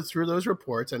read through those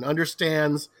reports and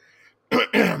understands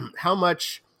how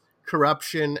much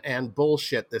corruption and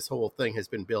bullshit this whole thing has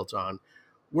been built on,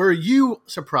 were you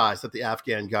surprised that the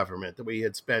Afghan government, that we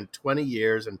had spent 20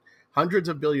 years and hundreds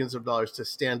of billions of dollars to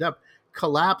stand up,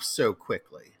 collapsed so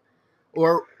quickly?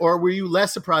 Or were you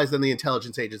less surprised than the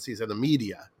intelligence agencies and the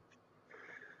media?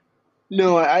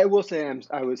 No, I will say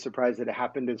I was surprised that it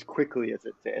happened as quickly as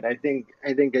it did. I think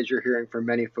as you're hearing from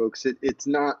many folks, it's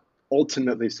not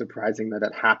ultimately surprising that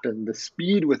it happened. The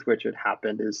speed with which it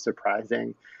happened is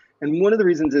surprising. And one of the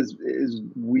reasons is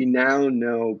we now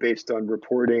know, based on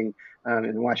reporting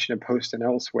in the Washington Post and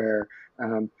elsewhere,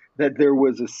 that there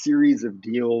was a series of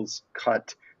deals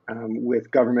cut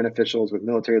with government officials, with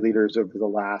military leaders over the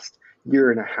last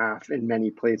year and a half in many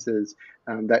places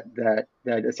that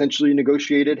essentially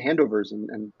negotiated handovers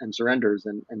and surrenders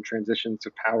and transitions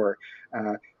to power.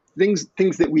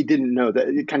 Things that we didn't know, that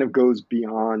it kind of goes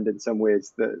beyond in some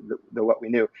ways the what we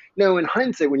knew. Now, in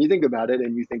hindsight, when you think about it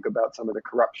and you think about some of the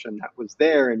corruption that was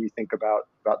there and you think about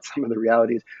some of the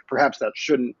realities, perhaps that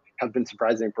shouldn't have been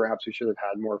surprising. Perhaps we should have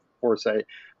had more foresight.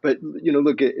 But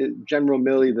look at General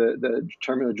Milley, the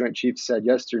chairman of the Joint Chiefs, said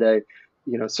yesterday,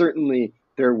 certainly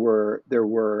there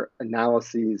were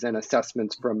analyses and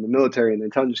assessments from the military and the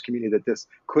intelligence community that this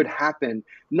could happen.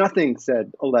 Nothing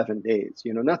said 11 days.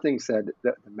 Nothing said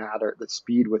that the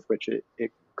speed with which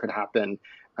it could happen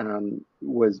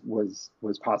was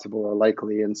possible or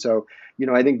likely. And so,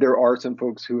 I think there are some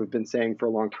folks who have been saying for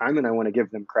a long time, and I want to give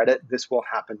them credit, this will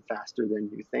happen faster than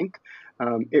you think.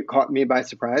 It caught me by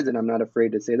surprise, and I'm not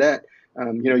afraid to say that.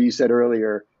 You said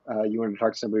earlier, you wanted to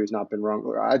talk to somebody who's not been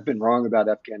wrong. I've been wrong about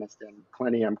Afghanistan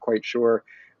plenty, I'm quite sure.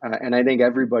 And I think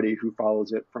everybody who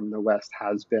follows it from the West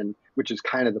has been, which is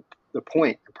kind of the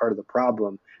point, part of the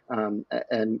problem, and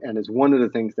is one of the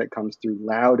things that comes through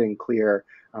loud and clear,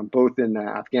 both in the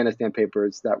Afghanistan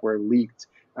papers that were leaked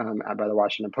by the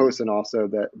Washington Post, and also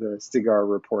the SIGAR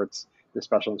reports, the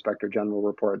Special Inspector General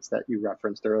reports that you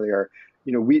referenced earlier.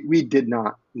 We did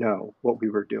not know what we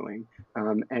were doing,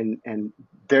 and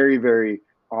very, very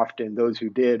often those who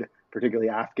did, particularly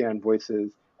Afghan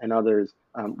voices and others,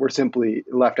 were simply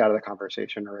left out of the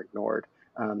conversation or ignored.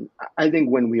 I think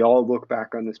when we all look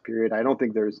back on this period, I don't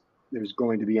think there's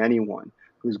going to be anyone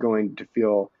who's going to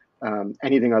feel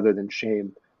anything other than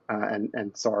shame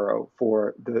and sorrow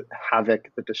for the havoc,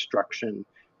 the destruction,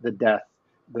 the death,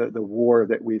 the war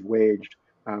that we've waged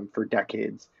for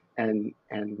decades. And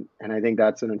I think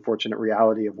that's an unfortunate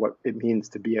reality of what it means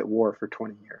to be at war for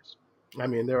 20 years. I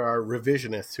mean, there are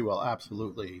revisionists who will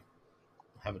absolutely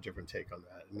have a different take on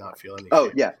that and not feel any shame.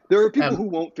 Oh, yeah. There are people who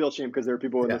won't feel shame because there are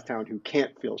people in this town who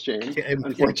can't feel shame,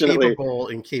 unfortunately.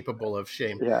 Incapable of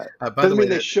shame. Yeah. Doesn't mean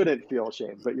they shouldn't feel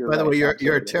shame, but you're By the right, way,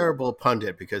 you're a terrible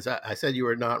pundit, because I said you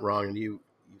were not wrong and you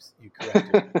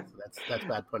corrected me. So that's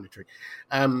bad punditry.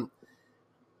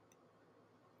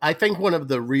 I think one of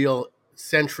the real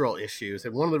central issues,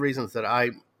 and one of the reasons that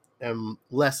I am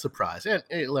less surprised, and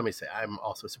let me say, I'm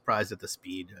also surprised at the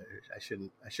speed. I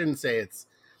shouldn't say it's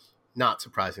not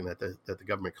surprising that the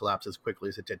government collapsed as quickly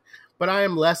as it did, but I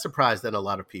am less surprised than a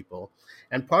lot of people.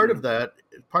 And part of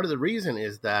the reason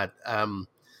is that, and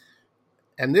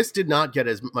this did not get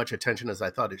as much attention as I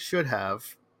thought it should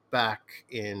have back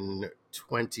in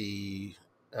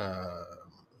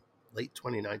late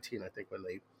 2019, I think, when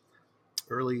they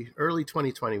early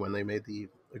 2020, when they made the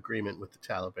agreement with the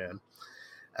Taliban,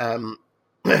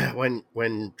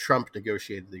 when Trump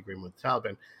negotiated the agreement with the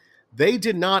Taliban, they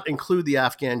did not include the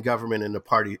Afghan government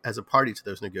as a party to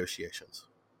those negotiations.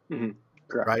 Mm-hmm.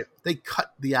 Correct. Right? They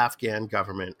cut the Afghan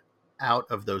government out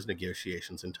of those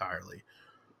negotiations entirely.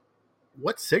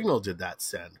 What signal did that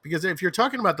send? Because if you're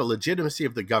talking about the legitimacy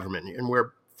of the government, and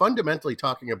we're fundamentally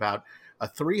talking about a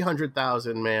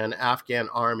 300,000-man Afghan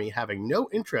army having no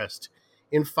interest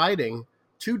in fighting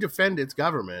to defend its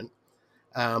government,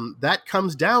 that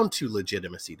comes down to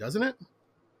legitimacy, doesn't it?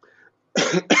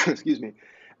 Excuse me.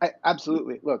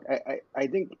 Absolutely. Look, I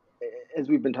think, as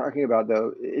we've been talking about,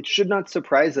 though, it should not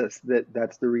surprise us that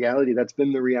that's the reality. That's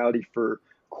been the reality for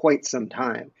quite some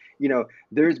time.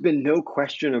 There's been no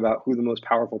question about who the most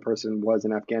powerful person was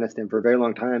in Afghanistan for a very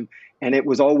long time, and it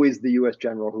was always the U.S.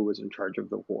 general who was in charge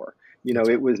of the war.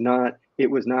 It was not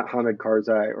Hamid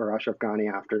Karzai or Ashraf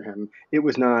Ghani after him. It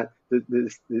was not the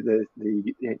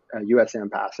U.S.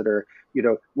 ambassador.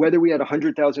 Whether we had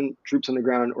 100,000 troops on the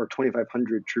ground or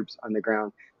 2,500 troops on the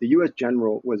ground, the U.S.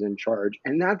 general was in charge,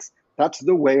 and that's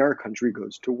the way our country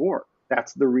goes to war.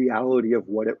 That's the reality of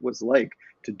what it was like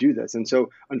to do this. And so,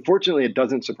 unfortunately, it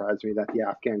doesn't surprise me that the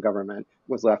Afghan government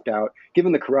was left out,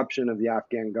 given the corruption of the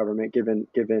Afghan government, given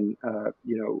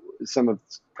some of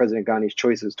President Ghani's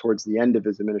choices towards the end of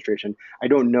his administration. I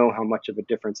don't know how much of a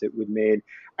difference it would have made.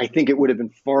 I think it would have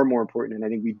been far more important, and I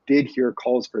think we did hear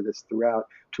calls for this throughout,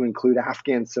 to include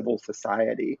Afghan civil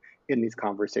society in these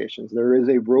conversations. There is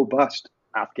a robust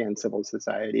Afghan civil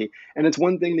society. And it's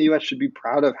one thing the U.S. should be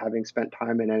proud of, having spent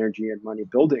time and energy and money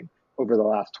building over the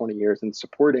last 20 years and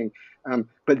supporting.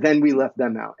 But then we left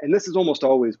them out. And this is almost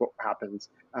always what happens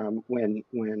when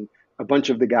a bunch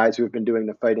of the guys who have been doing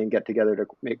the fighting get together to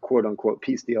make quote unquote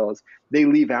peace deals. They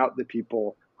leave out the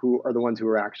people who are the ones who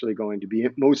are actually going to be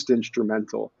most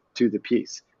instrumental to the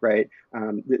peace, right?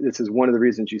 This is one of the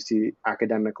reasons you see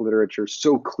academic literature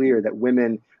so clear that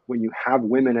women, when you have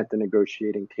women at the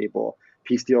negotiating table,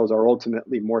 peace deals are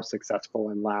ultimately more successful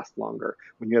and last longer.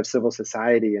 When you have civil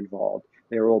society involved,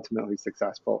 they are ultimately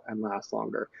successful and last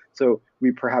longer. So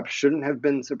we perhaps shouldn't have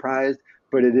been surprised,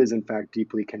 but it is in fact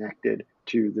deeply connected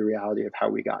to the reality of how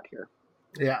we got here.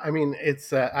 Yeah, I mean,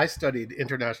 it's I studied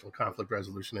international conflict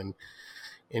resolution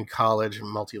in college,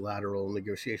 multilateral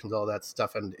negotiations, all that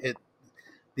stuff, and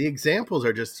the examples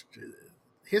are just,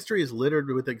 history is littered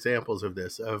with examples of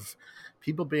this, of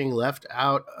people being left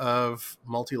out of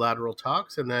multilateral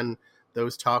talks, and then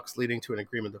those talks leading to an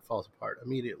agreement that falls apart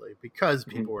immediately because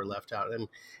people were left out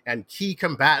and key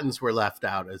combatants were left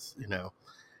out, as you know.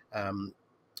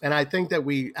 And I think that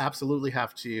we absolutely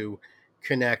have to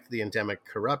connect the endemic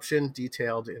corruption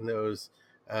detailed in those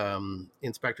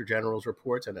Inspector General's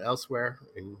reports and elsewhere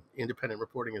in independent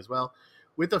reporting as well,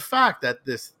 with the fact that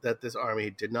this army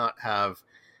did not have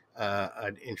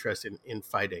an interest in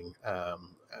fighting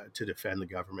to defend the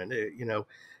government.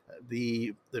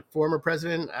 The former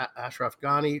president Ashraf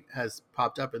Ghani has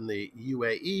popped up in the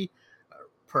UAE,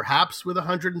 perhaps with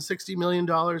 $160 million,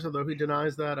 although he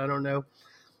denies that. I don't know,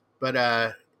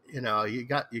 but you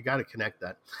got to connect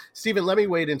that. Stephen, let me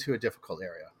wade into a difficult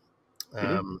area.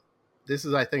 This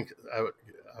is, I think,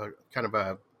 kind of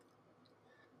a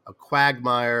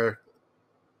quagmire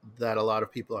that a lot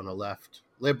of people on the left,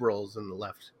 liberals in the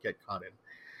left, get caught in.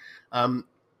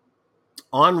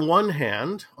 On the one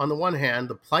hand,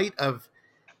 the plight of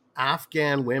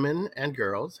Afghan women and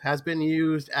girls has been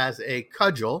used as a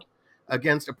cudgel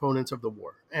against opponents of the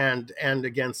war and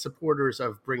against supporters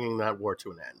of bringing that war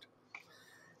to an end.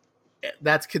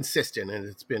 That's consistent,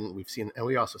 and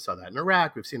we also saw that in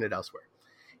Iraq. We've seen it elsewhere.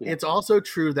 Yeah. It's also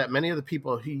true that many of the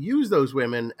people who use those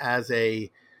women as a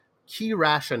key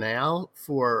rationale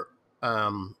for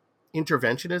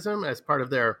interventionism as part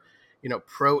of their,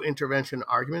 pro-intervention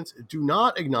arguments do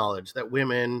not acknowledge that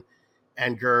women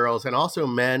and girls and also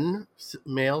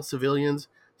male civilians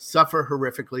suffer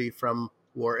horrifically from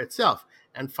war itself.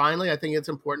 And finally, I think it's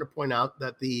important to point out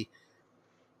that the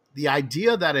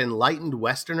idea that enlightened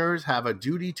Westerners have a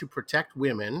duty to protect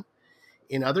women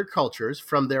in other cultures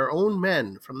from their own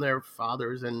men, from their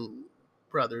fathers and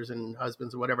brothers and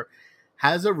husbands or whatever,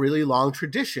 has a really long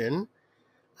tradition,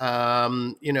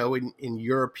 in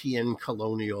European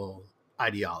colonial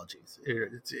ideologies.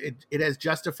 It has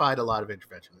justified a lot of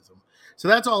interventionism. So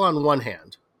that's all on one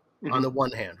hand, on the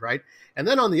one hand, right? And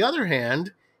then on the other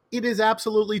hand, it is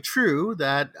absolutely true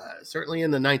that certainly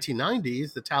in the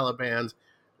 1990s, the Taliban's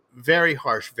very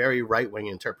harsh, very right-wing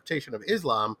interpretation of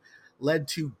Islam led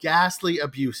to ghastly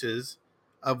abuses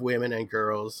of women and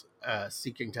girls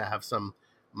seeking to have some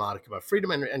modicum of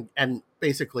freedom and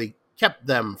basically kept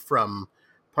them from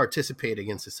participating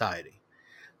in society.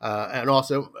 And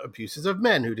also abuses of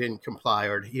men who didn't comply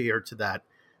or adhere to that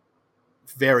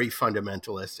very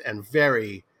fundamentalist and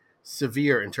very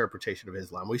severe interpretation of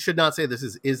Islam. We should not say this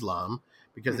is Islam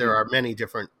because there are many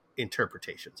different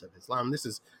interpretations of Islam. This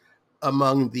is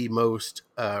among the most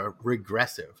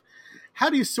regressive. How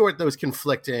do you sort those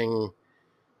conflicting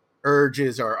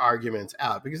urges or arguments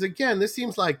out? Because again, this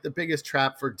seems like the biggest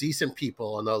trap for decent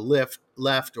people on the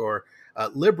left or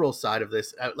liberal side of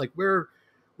this. Like we're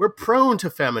prone to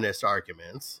feminist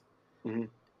arguments.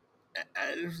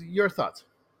 Your thoughts?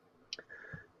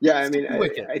 Yeah, I mean,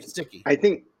 I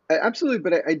think absolutely,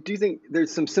 but I do think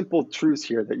there's some simple truths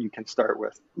here that you can start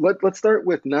with. Let's start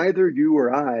with neither you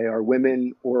or I are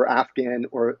women or Afghan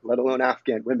or let alone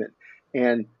Afghan women,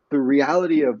 and the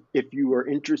reality of if you are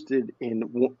interested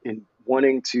in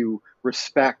wanting to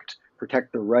respect,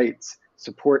 protect the rights,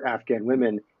 support Afghan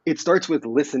women, it starts with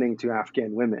listening to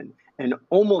Afghan women. And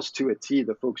almost to a T,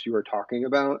 the folks you are talking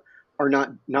about are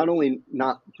not only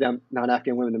not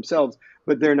Afghan women themselves,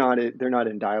 but they're not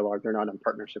in dialogue. They're not in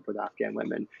partnership with Afghan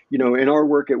women. In our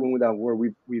work at Women Without War,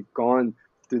 we've gone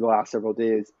through the last several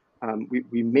days.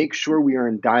 We make sure we are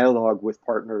in dialogue with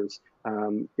partners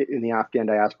in the Afghan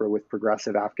diaspora with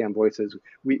progressive Afghan voices.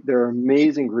 There are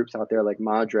amazing groups out there like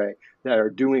Madre that are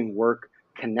doing work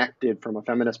connected from a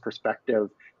feminist perspective,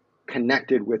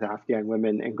 connected with Afghan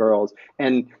women and girls.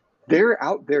 And they're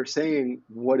out there saying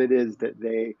what it is that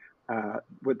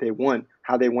what they want,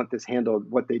 how they want this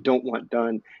handled, what they don't want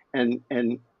done. And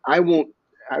I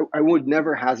would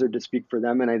never hazard to speak for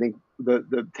them. And I think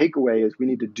the takeaway is we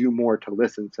need to do more to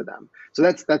listen to them. So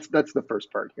that's the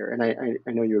first part here. And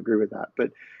I know you agree with that.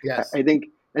 But yes. I think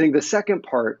the second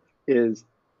part is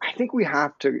I think we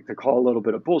have to call a little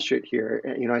bit of bullshit here.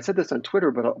 And, I said this on Twitter,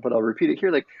 but I'll repeat it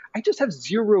here. Like, I just have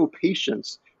zero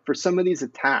patience for some of these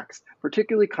attacks,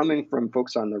 particularly coming from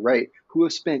folks on the right who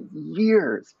have spent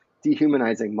years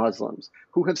dehumanizing Muslims,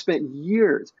 who have spent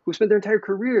their entire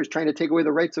careers trying to take away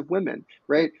the rights of women,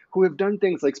 right? Who have done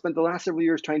things like spent the last several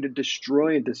years trying to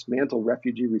destroy and dismantle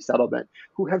refugee resettlement,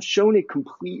 who have shown a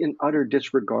complete and utter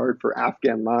disregard for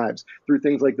Afghan lives through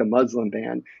things like the Muslim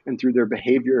ban and through their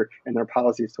behavior and their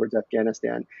policies towards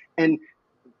Afghanistan. And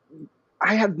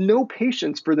I have no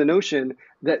patience for the notion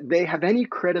that they have any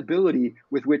credibility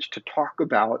with which to talk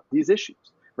about these issues.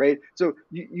 Right. So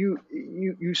you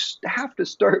have to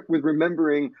start with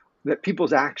remembering that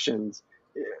people's actions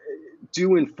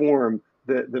do inform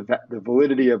the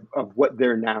validity of what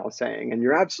they're now saying. And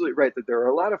you're absolutely right that there are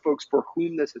a lot of folks for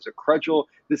whom this is a cudgel,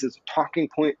 this is a talking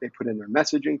point they put in their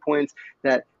messaging points,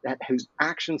 that whose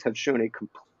actions have shown a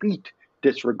complete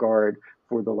disregard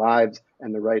for the lives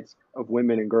and the rights of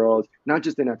women and girls, not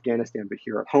just in Afghanistan, but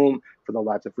here at home, for the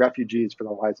lives of refugees, for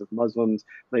the lives of Muslims.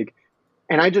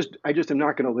 And I just am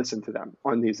not going to listen to them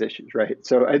on these issues, right?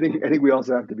 So I think we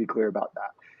also have to be clear about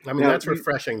that. I mean, that's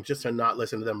refreshing just to not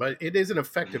listen to them, but it is an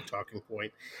effective talking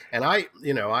point. And I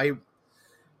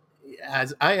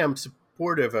am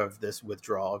supportive of this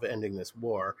withdrawal, of ending this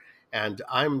war, and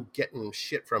I'm getting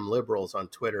shit from liberals on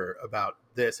Twitter about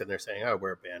this, and they're saying, "Oh,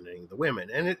 we're abandoning the women,"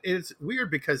 and it's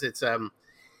weird because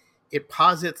it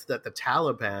posits that the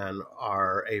Taliban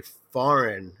are a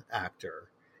foreign actor,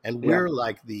 and we're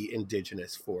like the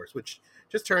indigenous force, which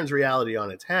just turns reality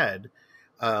on its head.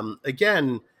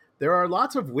 Again, there are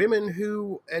lots of women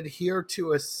who adhere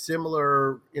to a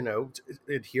similar,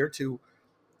 adhere to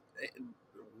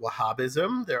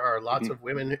Wahhabism. There are lots of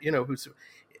women, who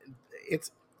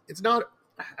it's not,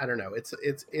 I don't know. It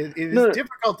is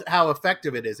difficult how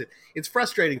effective it is. It's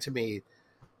frustrating to me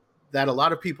that a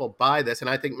lot of people buy this, and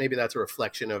I think maybe that's a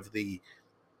reflection of the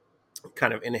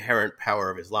kind of inherent power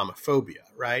of Islamophobia,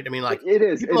 right? I mean, like, it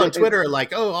is. People on Twitter are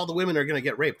like, "Oh, all the women are going to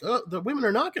get raped." Oh, the women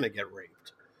are not going to get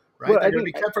raped, right? Well, they're going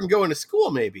to be kept from going to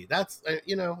school. Maybe that's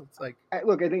it's like.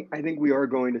 Look, I think we are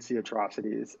going to see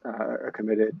atrocities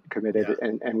committed, yeah.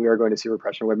 and we are going to see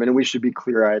repression of women, and we should be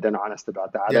clear-eyed and honest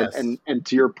about that. Yes. And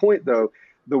to your point, though,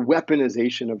 the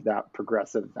weaponization of that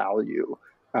progressive value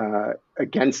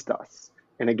against us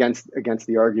and against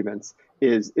the arguments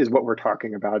is what we're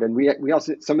talking about. And we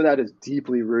also, some of that is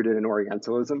deeply rooted in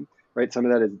Orientalism, right? Some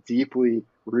of that is deeply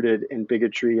rooted in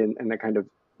bigotry and the kind of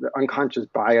the unconscious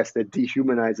bias that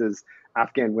dehumanizes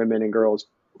Afghan women and girls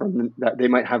from that they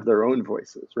might have their own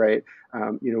voices, right?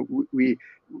 I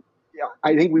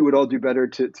think we would all do better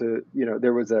to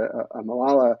there was a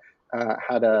Malala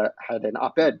had an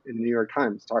op-ed in the New York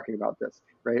Times talking about this,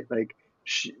 right? Like,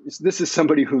 this is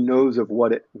somebody who knows of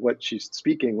what she's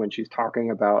speaking when she's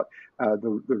talking about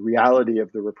the reality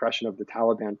of the repression of the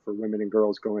Taliban for women and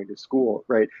girls going to school,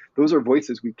 right? Those are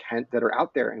voices that are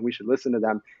out there, and we should listen to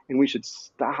them, and we should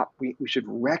stop. We should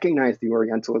recognize the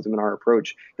Orientalism in our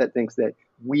approach that thinks that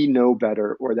we know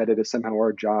better, or that it is somehow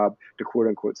our job to quote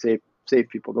unquote save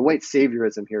people. The white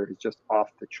saviorism here is just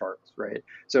off the charts, right?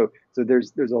 So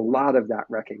there's a lot of that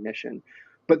recognition.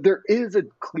 But there is a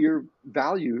clear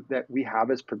value that we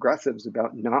have as progressives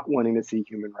about not wanting to see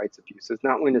human rights abuses,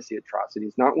 not wanting to see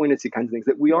atrocities, not wanting to see kinds of things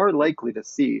that we are likely to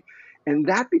see. And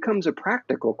that becomes a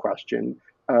practical question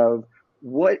of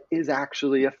what is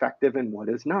actually effective and what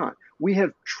is not. We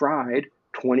have tried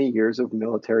 20 years of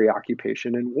military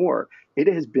occupation and war. It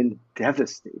has been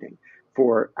devastating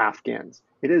for Afghans.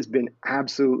 It has been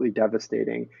absolutely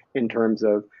devastating in terms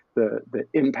of the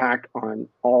impact on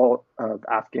all of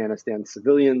Afghanistan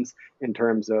civilians, in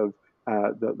terms of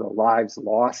the lives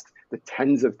lost, the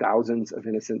tens of thousands of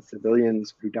innocent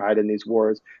civilians who died in these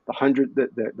wars,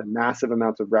 the massive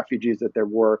amounts of refugees that there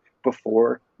were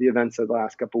before the events of the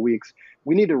last couple of weeks.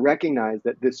 We need to recognize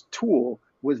that this tool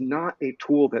was not a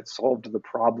tool that solved the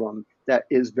problem that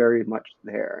is very much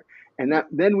there. And that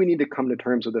then we need to come to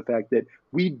terms with the fact that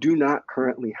we do not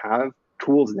currently have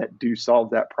tools that do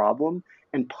solve that problem.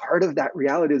 And part of that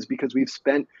reality is because we've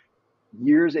spent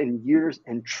years and years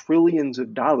and trillions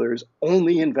of dollars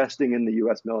only investing in the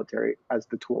U.S. military as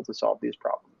the tool to solve these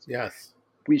problems. Yes.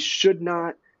 We should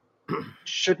not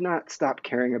stop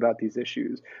caring about these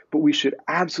issues, but we should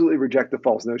absolutely reject the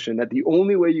false notion that the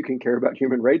only way you can care about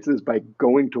human rights is by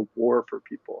going to war for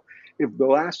people. If the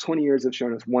last 20 years have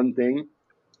shown us one thing,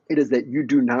 it is that you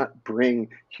do not bring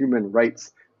human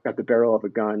rights at the barrel of a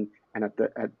gun and at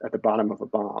the bottom of a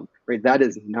bomb, right? That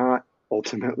is not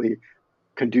ultimately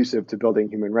conducive to building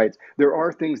human rights. There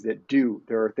are things that do.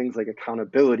 There are things like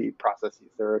accountability processes.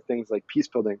 There are things like peace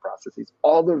building processes.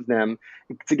 All of them,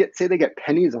 say they get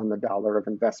pennies on the dollar of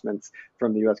investments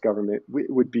from the U.S. government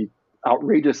would be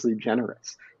outrageously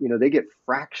generous. They get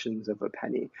fractions of a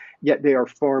penny, yet they are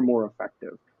far more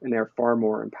effective and they're far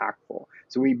more impactful.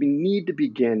 So we need to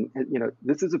begin,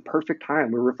 this is a perfect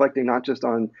time. We're reflecting not just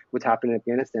on what's happened in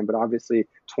Afghanistan, but obviously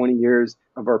 20 years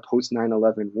of our post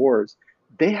 9/11 wars.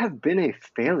 They have been a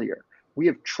failure. We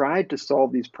have tried to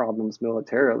solve these problems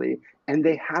militarily, and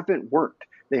they haven't worked.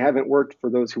 They haven't worked for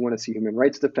those who want to see human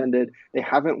rights defended. They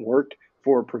haven't worked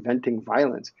for preventing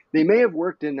violence. They may have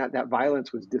worked in that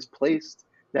violence was displaced,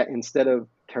 that instead of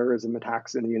terrorism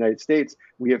attacks in the United States,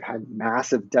 we have had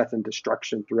massive death and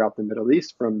destruction throughout the Middle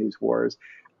East from these wars.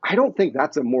 I don't think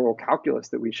that's a moral calculus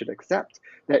that we should accept,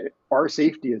 that our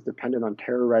safety is dependent on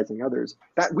terrorizing others.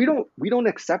 That we don't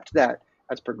accept that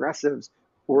as progressives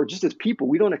or just as people.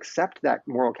 We don't accept that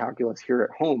moral calculus here at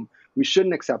home. We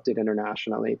shouldn't accept it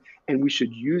internationally. And we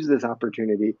should use this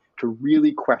opportunity to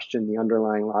really question the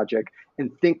underlying logic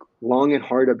and think long and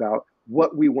hard about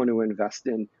what we want to invest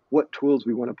in, what tools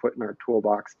we want to put in our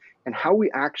toolbox, and how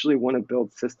we actually want to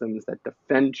build systems that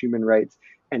defend human rights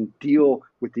and deal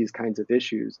with these kinds of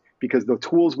issues, because the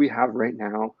tools we have right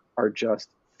now are just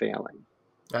failing.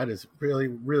 That is really,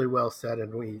 really well said.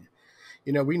 And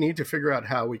we need to figure out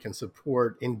how we can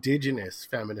support indigenous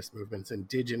feminist movements,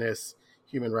 indigenous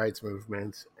human rights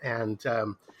movements, and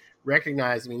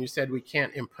recognize, you said we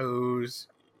can't impose,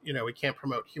 we can't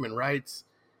promote human rights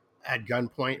at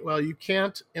gunpoint. Well, you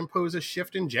can't impose a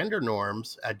shift in gender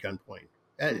norms at gunpoint.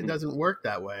 It doesn't work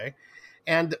that way.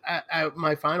 And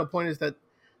my final point is that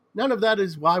none of that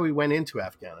is why we went into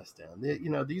Afghanistan.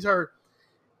 These are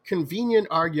convenient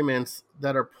arguments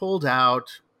that are pulled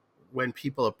out when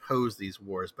people oppose these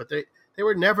wars, but they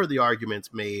were never the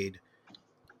arguments made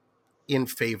in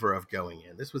favor of going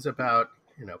in. This was about,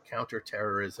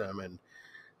 counterterrorism and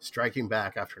striking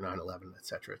back after 9/11, et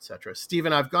cetera, et cetera.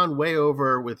 Stephen, I've gone way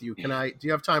over with you. Do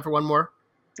you have time for one more?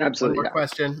 Absolutely. One more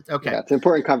question? Okay. Yeah, it's an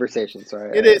important conversation. So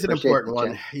it is an important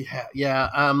one. Yeah.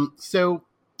 So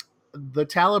the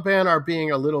Taliban are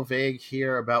being a little vague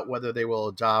here about whether they will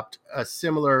adopt a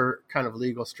similar kind of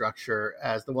legal structure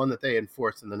as the one that they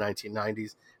enforced in the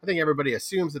 1990s. I think everybody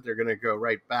assumes that they're going to go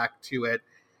right back to it.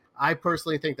 I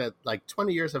personally think that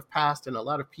 20 years have passed and a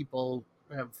lot of people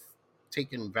have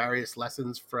taken various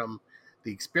lessons from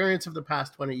the experience of the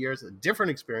past 20 years, the different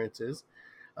experiences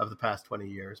of the past 20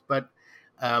 years. But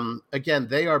again,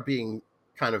 they are being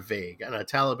kind of vague. And a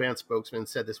Taliban spokesman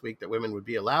said this week that women would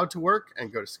be allowed to work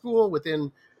and go to school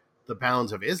within the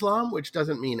bounds of Islam, which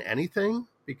doesn't mean anything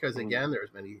because, again,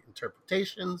 there's many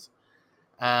interpretations.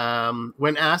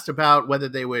 When asked about whether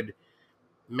they would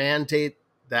mandate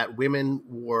that women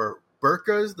wore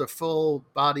burqas, the full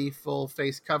body, full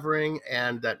face covering,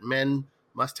 and that men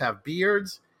must have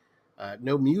beards,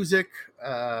 no music.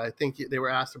 I think they were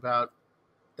asked about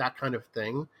that kind of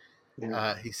thing.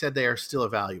 Yeah. He said they are still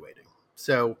evaluating.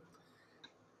 So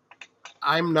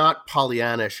I'm not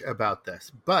Pollyannish about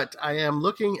this, but I am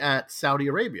looking at Saudi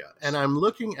Arabia, and I'm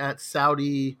looking at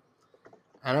Saudi,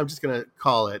 and I'm just going to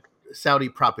call it Saudi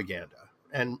propaganda.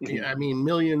 And I mean,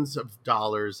 millions of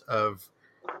dollars of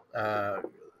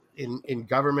in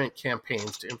government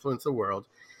campaigns to influence the world.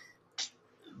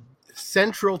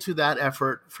 Central to that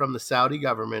effort from the Saudi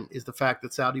government is the fact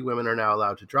that Saudi women are now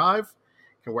allowed to drive,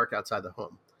 can work outside the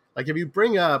home. If you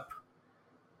bring up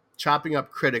chopping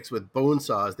up critics with bone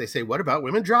saws, they say, what about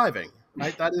women driving?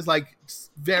 Right? That is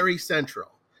very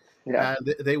central. Yeah.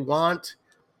 They want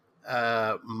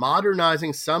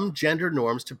modernizing some gender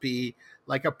norms to be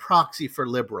like a proxy for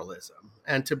liberalism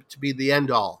and to be the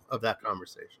end all of that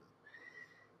conversation.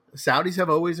 The Saudis have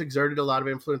always exerted a lot of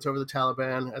influence over the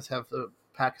Taliban, as have the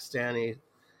Pakistani.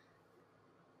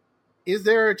 Is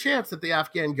there a chance that the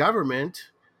Afghan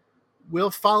government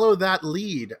will follow that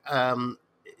lead?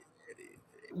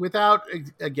 Without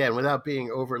being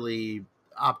overly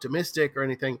optimistic or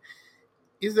anything,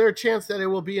 is there a chance that it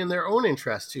will be in their own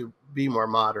interest to be more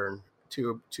modern,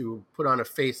 to put on a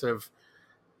face of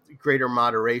greater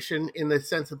moderation, in the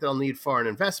sense that they'll need foreign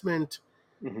investment,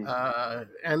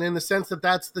 and in the sense that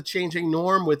that's the changing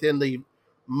norm within the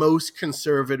most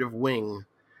conservative wing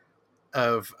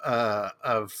of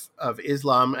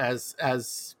Islam,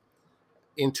 as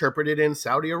interpreted in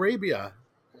Saudi Arabia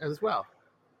as well?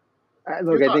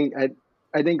 Look, I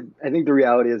think the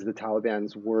reality is the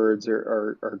Taliban's words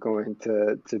are going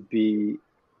to be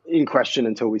in question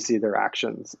until we see their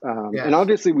actions. Yes. And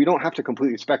obviously, we don't have to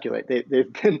completely speculate.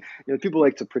 They've been, people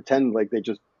like to pretend like they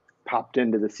just popped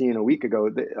into the scene a week ago.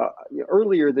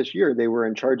 Earlier this year, they were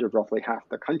in charge of roughly half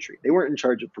the country. They weren't in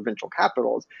charge of provincial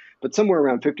capitals, but somewhere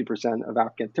around 50% of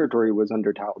Afghan territory was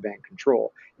under Taliban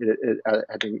control. It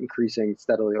had been increasing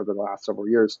steadily over the last several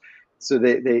years. So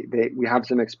we have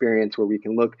some experience where we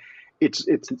can look. It's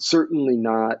certainly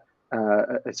not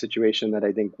a situation that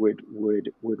I think would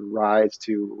rise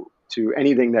to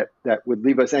anything that would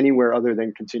leave us anywhere other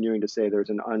than continuing to say there's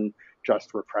an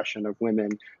unjust repression of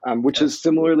women, which is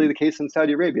similarly the case in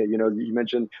Saudi Arabia. You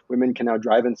mentioned women can now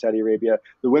drive in Saudi Arabia.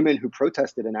 The women who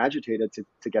protested and agitated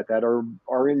to get that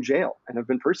are in jail and have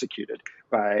been persecuted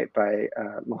by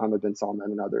Mohammed bin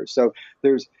Salman and others. So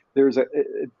there's a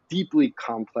deeply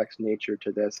complex nature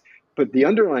to this. But the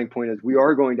underlying point is we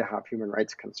are going to have human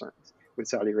rights concerns with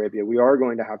Saudi Arabia. We are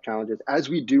going to have challenges, as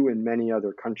we do in many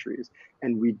other countries,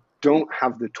 and we don't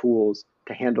have the tools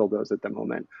to handle those at the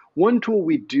moment. One tool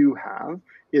we do have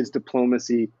is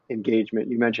diplomacy engagement.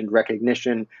 You mentioned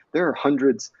recognition. There are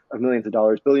hundreds of millions of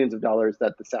dollars, billions of dollars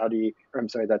that the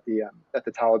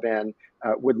Taliban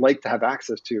would like to have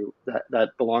access to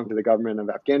that belong to the government of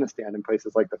Afghanistan in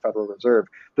places like the Federal Reserve.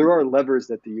 There are levers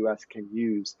that the U.S. can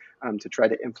use to try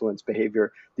to influence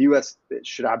behavior. The U.S.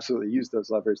 should absolutely use those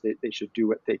levers. They should do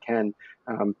what they can.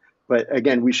 But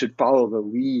again, we should follow the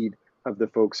lead of the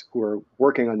folks who are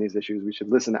working on these issues. We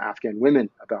should listen to Afghan women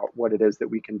about what it is that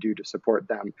we can do to support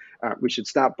them. We should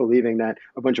stop believing that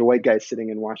a bunch of white guys sitting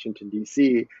in Washington,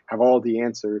 D.C. have all the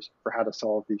answers for how to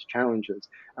solve these challenges.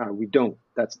 We don't.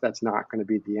 That's not going to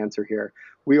be the answer here.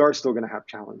 We are still going to have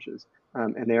challenges,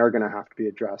 and they are going to have to be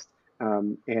addressed.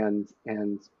 And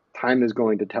time is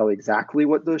going to tell exactly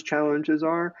what those challenges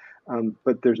are,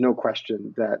 but there's no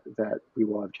question that we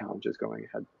will have challenges going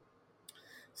ahead.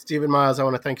 Stephen Miles, I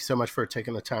want to thank you so much for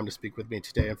taking the time to speak with me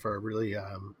today and for a really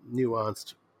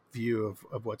nuanced view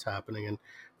of what's happening and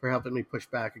for helping me push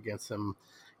back against some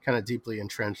kind of deeply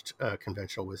entrenched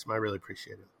conventional wisdom. I really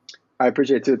appreciate it. I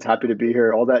appreciate it too. It's happy to be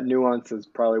here. All that nuance is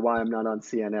probably why I'm not on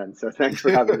CNN. So thanks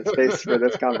for having the space for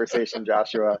this conversation,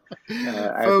 Joshua.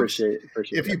 I Folks,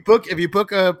 appreciate if it. you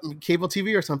book a cable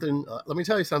TV or something, let me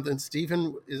tell you something.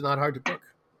 Stephen is not hard to book.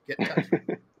 Get in touch.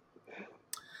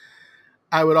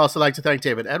 I would also like to thank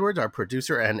David Edwards, our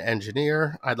producer and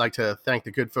engineer. I'd like to thank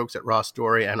the good folks at Ross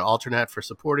Story and Alternet for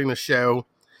supporting the show.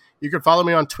 You can follow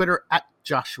me on Twitter at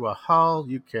Joshua Hall.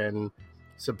 You can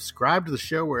subscribe to the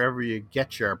show wherever you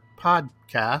get your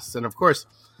podcasts. And of course,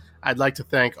 I'd like to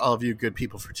thank all of you good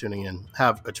people for tuning in.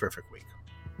 Have a terrific week.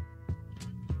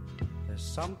 There's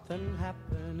something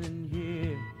happening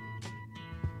here.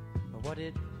 What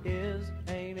it is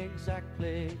ain't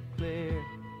exactly clear.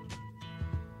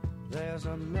 There's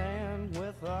a man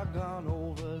with a gun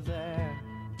over there,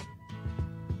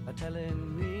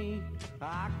 telling me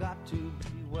I got to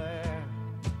beware.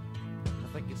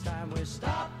 I think it's time we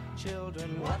stop,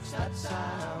 children. What's that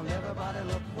sound? Everybody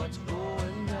look what's going on.